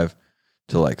 175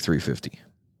 to like $350.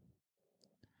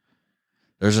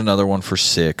 There's another one for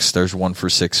 $6. There's one for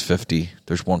 $650.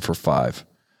 There's one for $5.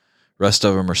 Rest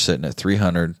of them are sitting at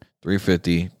 $300,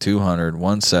 $350, $200,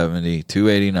 $170,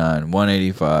 $289,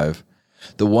 $185.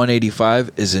 The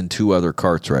 $185 is in 2 other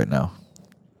carts right now.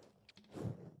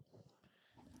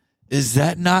 Is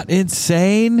that not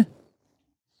insane?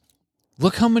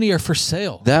 Look how many are for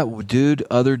sale. That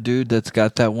other dude that's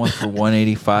got that one for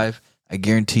 $185, I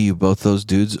guarantee you both those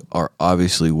dudes are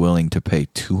obviously willing to pay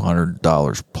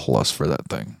 $200 plus for that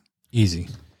thing. Easy.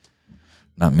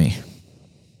 Not me.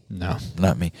 No.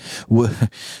 Not me.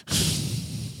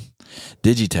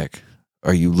 Digitech,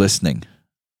 are you listening?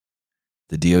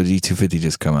 The DOD 250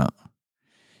 just come out.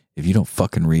 If you don't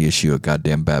fucking reissue a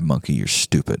goddamn Bad Monkey, you're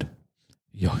stupid.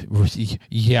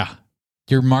 Yeah.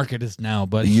 Your market is now,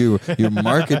 buddy. Your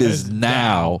market is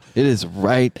now. It is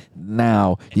right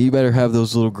now. You better have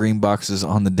those little green boxes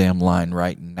on the damn line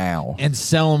right now. And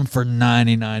sell them for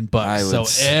 $99. So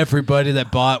everybody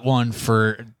that bought one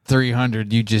for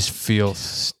 $300, you just feel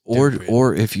stupid.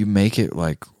 Or if you make it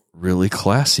like really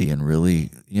classy and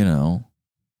really,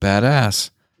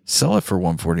 badass, sell it for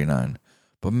 $149.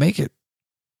 But make it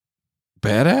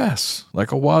badass,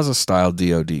 like a Waza style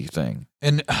DOD thing.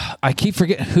 And I keep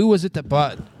forgetting, who was it that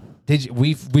bought?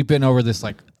 We've been over this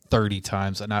like 30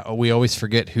 times, and we always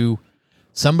forget who.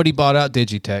 Somebody bought out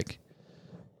Digitech,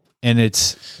 and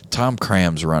it's Tom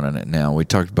Cram's running it now. We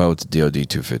talked about the DOD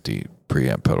 250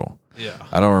 preamp pedal. Yeah,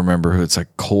 I don't remember who. It's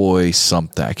like Koi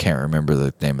something. I can't remember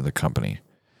the name of the company,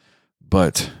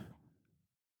 but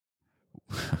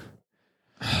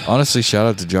honestly, shout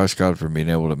out to Josh Scott for being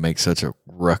able to make such a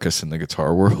ruckus in the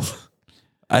guitar world.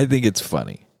 I think it's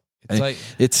funny.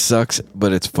 It sucks,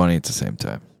 but it's funny at the same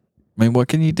time. I mean, what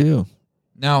can you do?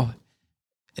 Now,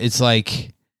 it's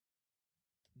like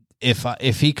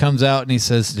if he comes out and he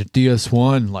says the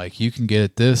DS1, like you can get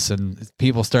it this, and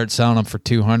people start selling them for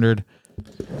 $200.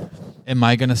 Am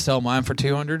I going to sell mine for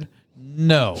 $200?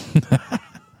 No,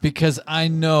 because I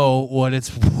know what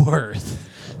it's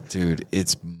worth. Dude,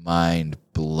 it's mind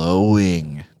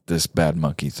blowing. This Bad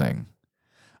Monkey thing.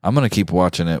 I'm going to keep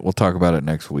watching it. We'll talk about it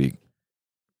next week.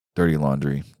 Dirty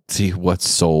Laundry. See what's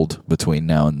sold between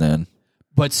now and then.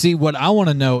 But see, what I want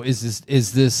to know is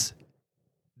this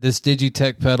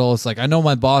Digitech pedal. It's like, I know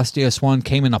my Boss DS1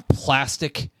 came in a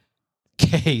plastic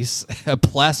case, a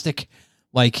plastic,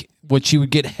 like what you would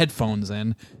get headphones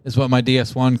in, is what my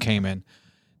DS1 came in.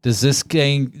 Does this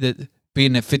thing, that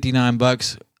being at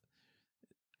 $59,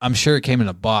 I'm sure it came in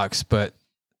a box, but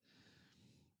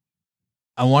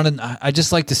I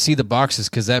just like to see the boxes,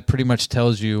 because that pretty much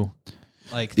tells you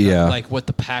like what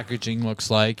the packaging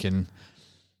looks like, and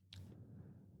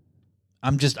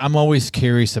I'm always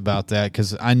curious about that,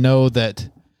 because I know that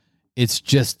it's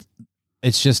just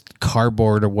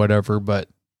cardboard or whatever, but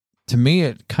to me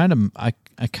I kind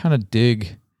of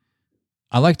dig.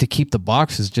 I like to keep the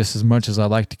boxes just as much as I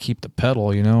like to keep the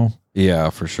pedal, Yeah,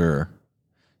 for sure.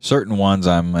 Certain ones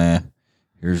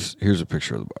here's a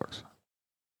picture of the box.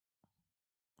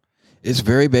 It's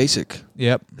very basic.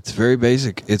 Yep. It's very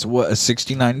basic. It's what a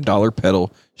 $69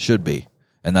 pedal should be.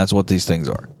 And that's what these things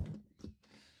are.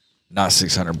 Not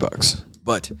 $600.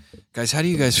 But guys, how do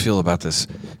you guys feel about this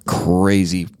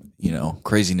crazy,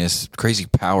 craziness, crazy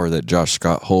power that Josh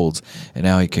Scott holds, and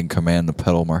now he can command the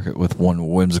pedal market with one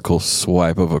whimsical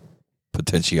swipe of a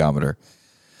potentiometer?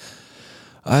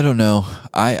 I don't know.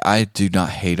 I do not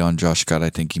hate on Josh Scott. I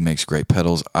think he makes great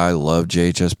pedals. I love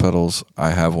JHS pedals.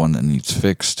 I have one that needs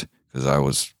fixed because I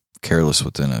was careless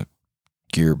within a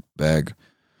gear bag.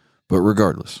 But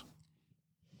regardless,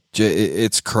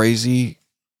 it's crazy.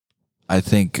 I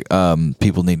think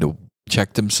people need to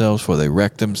check themselves before they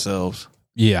wreck themselves.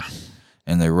 Yeah.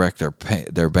 And they wreck their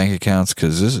bank accounts,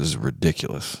 because this is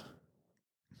ridiculous.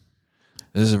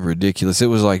 This is ridiculous. It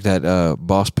was like that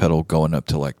Boss pedal going up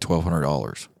to like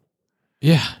 $1,200.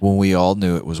 Yeah. When we all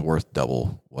knew it was worth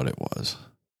double what it was.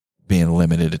 Being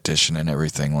limited edition and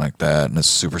everything like that, and a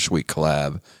super sweet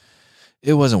collab.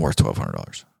 It wasn't worth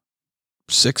 $1,200.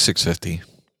 $650.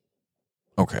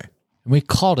 Okay. We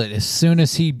called it as soon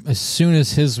as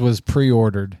his was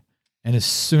pre-ordered, and as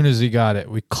soon as he got it,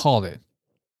 we called it.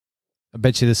 I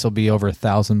bet you this will be over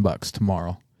 $1,000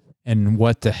 tomorrow. And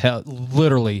what the hell?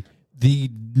 Literally, the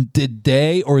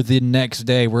day or the next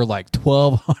day, we're like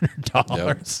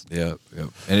 $1,200. Yep.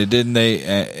 And it didn't.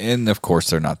 And of course,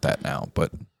 they're not that now.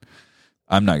 But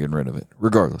I'm not getting rid of it.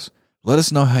 Regardless, let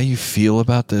us know how you feel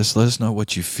about this. Let us know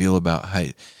what you feel about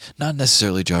not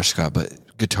necessarily Josh Scott, but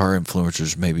guitar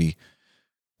influencers maybe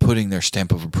putting their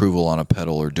stamp of approval on a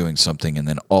pedal or doing something, and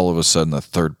then all of a sudden the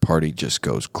third party just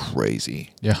goes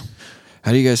crazy. Yeah.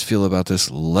 How do you guys feel about this?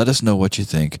 Let us know what you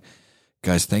think.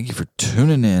 Guys, thank you for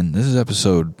tuning in. This is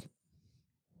episode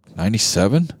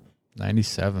 97?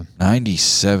 97.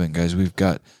 97, guys.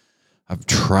 I'm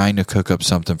trying to cook up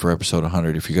something for episode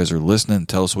 100. If you guys are listening,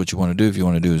 tell us what you want to do. If you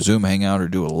want to do a Zoom hangout or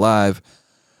do a live,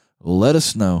 let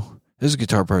us know. This is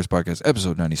Guitar Pirates Podcast,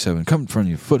 episode 97, coming from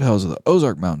the foothills of the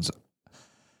Ozark Mountains.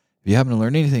 If you happen to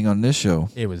learn anything on this show,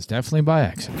 it was definitely by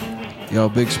accident. Y'all,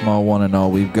 big, small, one and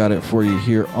all, we've got it for you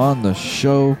here on the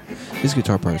show. This is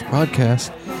Guitar Pirates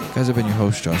Podcast. Guys, I've been your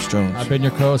host, Josh Jones. I've been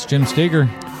your co-host, Jim Steger.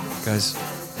 Guys,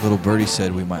 little birdie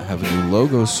said we might have a new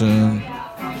logo soon.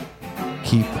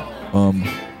 Keep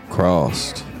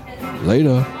crossed.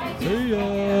 Later. See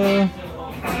ya.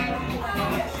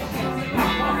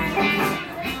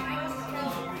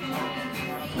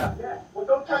 Well,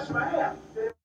 don't touch my hair.